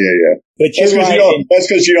yeah. But that's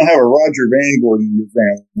because you don't have a Roger Vangorden in your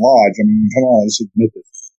Grand Lodge. I mean, come on, let's admit this.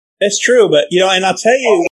 That's true, but, you know, and I'll tell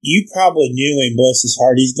you, you probably knew him, bless his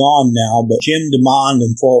heart, he's gone now, but Jim DeMond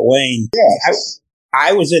in Fort Wayne. Yes.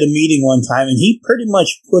 I was at a meeting one time, and he pretty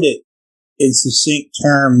much put it in succinct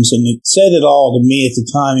terms, and it said it all to me at the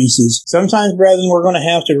time. He says, sometimes, brethren, we're going to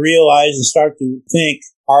have to realize and start to think,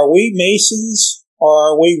 are we Masons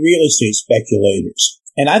or are we real estate speculators?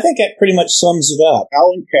 And I think that pretty much sums it up.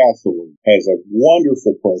 Alan Castlewood has a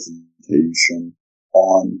wonderful presentation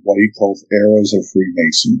on what he calls eras of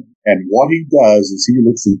Freemasonry. And what he does is he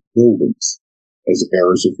looks at buildings as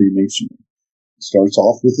eras of Freemasonry. He starts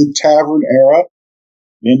off with the tavern era,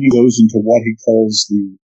 then he goes into what he calls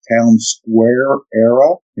the town square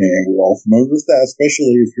era, and we're all familiar with that,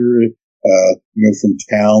 especially if you're, from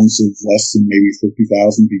towns of less than maybe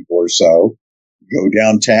 50,000 people or so. You go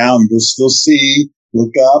downtown, you'll still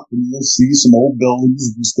look up, and you'll see some old buildings.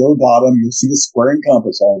 If you still got them, you'll see a square and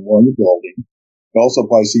compass on one of the buildings. You also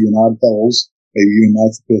probably see an Odd Fellows, maybe even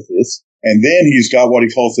Knights of Pythias. And then he's got what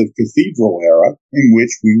he calls the cathedral era, in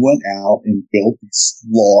which we went out and built this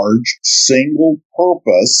large,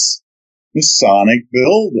 single-purpose Masonic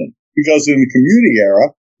building. Because in the community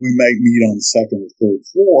era, we might meet on the second or third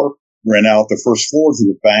floor, rent out the first floor to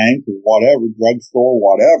the bank or whatever, drugstore,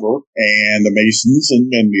 whatever, and the Masons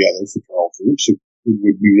and the other fraternal groups who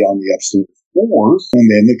would meet on the upstairs floors.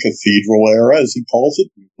 And then the cathedral era, as he calls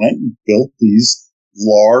it, we went and built these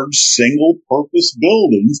large single-purpose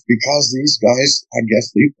buildings because these guys, I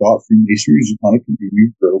guess they thought Freemasonry was going to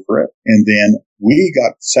continue to grow forever. And then we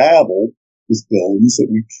got saddled with buildings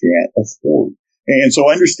that we can't afford. And so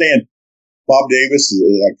I understand Bob Davis,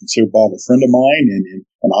 I consider Bob a friend of mine, and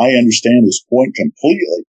I understand his point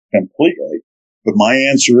completely. But my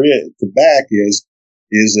answer is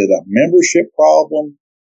it a membership problem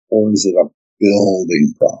or is it a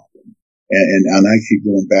building problem? And I keep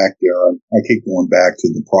going back there. I keep going back to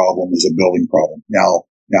the problem is a building problem. Now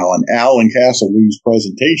in Alan Castlewood's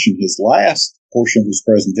presentation, his last portion of his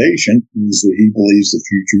presentation is that he believes the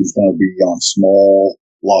future is going to be on small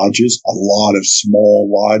lodges, a lot of small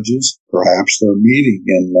lodges. Perhaps they're meeting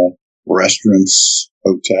in restaurants,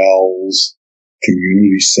 hotels,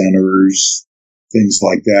 community centers, things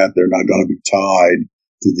like that. They're not going to be tied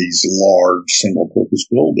to these large single-purpose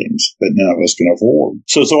buildings that none of us can afford.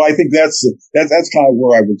 So I think that's kind of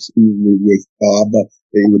where I would with Bob.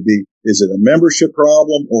 It would be: is it a membership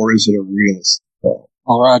problem or is it a real estate problem?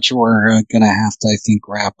 Well, Roger, we're going to have to, I think,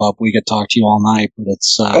 wrap up. We could talk to you all night, but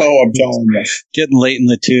it's I'm telling you, getting late in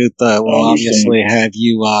the tooth. We'll obviously have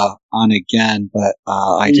you on again, but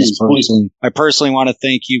I personally want to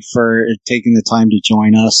thank you for taking the time to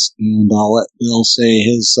join us, and I'll let Bill say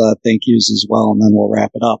his thank yous as well, and then we'll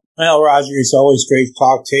wrap it up. Well, Roger, it's always great to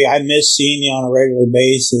talk to you. I miss seeing you on a regular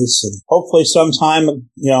basis, and hopefully sometime,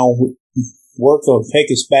 work will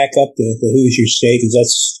take us back up to the Hoosier State, because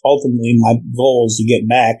that's ultimately my goal is to get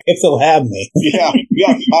back, if they'll have me. Yeah.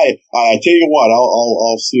 I tell you what,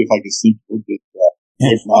 I'll see if I can sneak a little bit.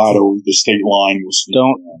 If not, over the state line, we'll see.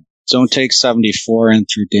 Don't take 74 in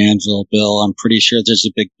through Danville, Bill. I'm pretty sure there's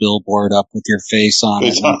a big billboard up with your face on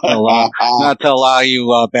it, not to allow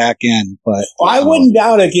you back in. But I wouldn't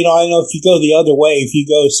doubt it. I know if you go the other way, if you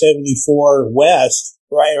go 74 west,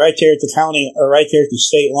 right there at the county, or right there at the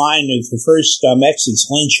state line, is the first exit's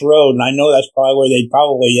Lynch Road, and I know that's probably where they'd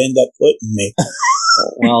probably end up putting me.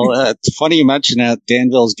 Well, it's funny you mention that.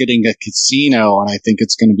 Danville's getting a casino, and I think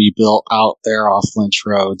it's going to be built out there off Lynch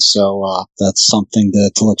Road. So that's something to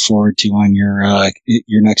look forward to on your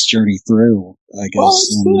next journey through, I guess. Well,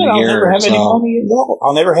 it's good. I'll never have any money at all.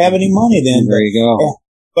 I'll never have any money then. There you go. Yeah.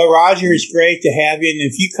 But Roger, it's great to have you. And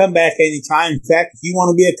if you come back anytime, in fact, if you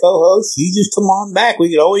want to be a co-host, you just come on back. We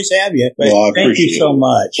could always have you. But well, thank you so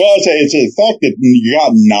much. Well, it's the fact that you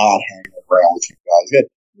got not hanging around with you guys.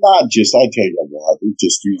 Not just, I tell you what, it's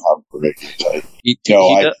just, you have a great day.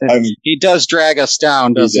 He does drag us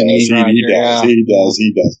down, doesn't he? He does.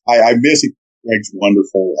 I miss it. Greg's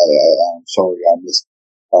wonderful. I'm sorry I miss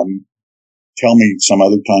tell me some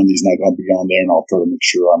other time he's not going to be on there, and I'll try to make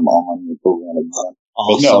sure I'm on your program again.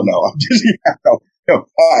 Awesome. But no, I'm just,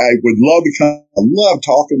 I would love to come. I love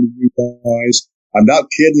talking to you guys. I'm not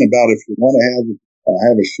kidding about if you want to have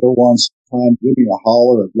a show on sometime, give me a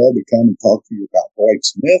holler. I'd love to come and talk to you about Dwight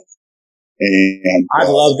Smith. And I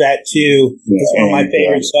love that too. It's one of my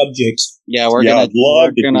favorite subjects. Yeah, we're gonna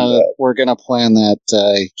plan that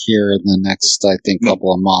here in the next, I think,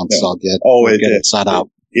 couple of months. I'll get it set up.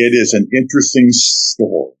 It is an interesting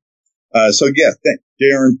story. So yeah,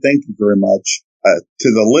 Darren, thank you very much. To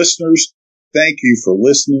the listeners, thank you for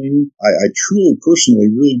listening. I truly, personally,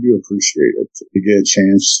 really do appreciate it to get a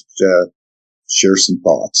chance to share some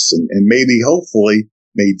thoughts and maybe, hopefully,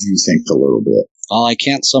 made you think a little bit. Well, I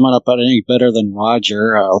can't sum it up any better than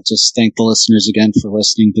Roger. I'll just thank the listeners again for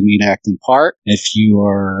listening to Meet, Act, and Part. If you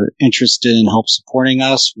are interested in help supporting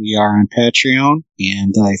us, we are on Patreon.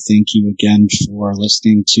 And I thank you again for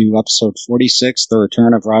listening to episode 46, The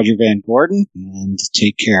Return of Roger Vangorden. And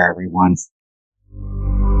take care, everyone.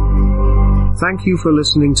 Thank you for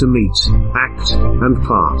listening to Meet, Act, and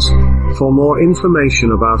Part. For more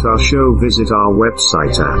information about our show, visit our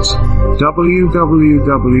website at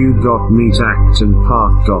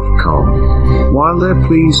www.meetactandpart.com. While there,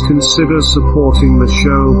 please consider supporting the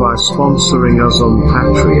show by sponsoring us on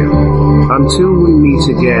Patreon. Until we meet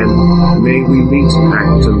again, may we meet,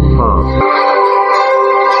 act, and part.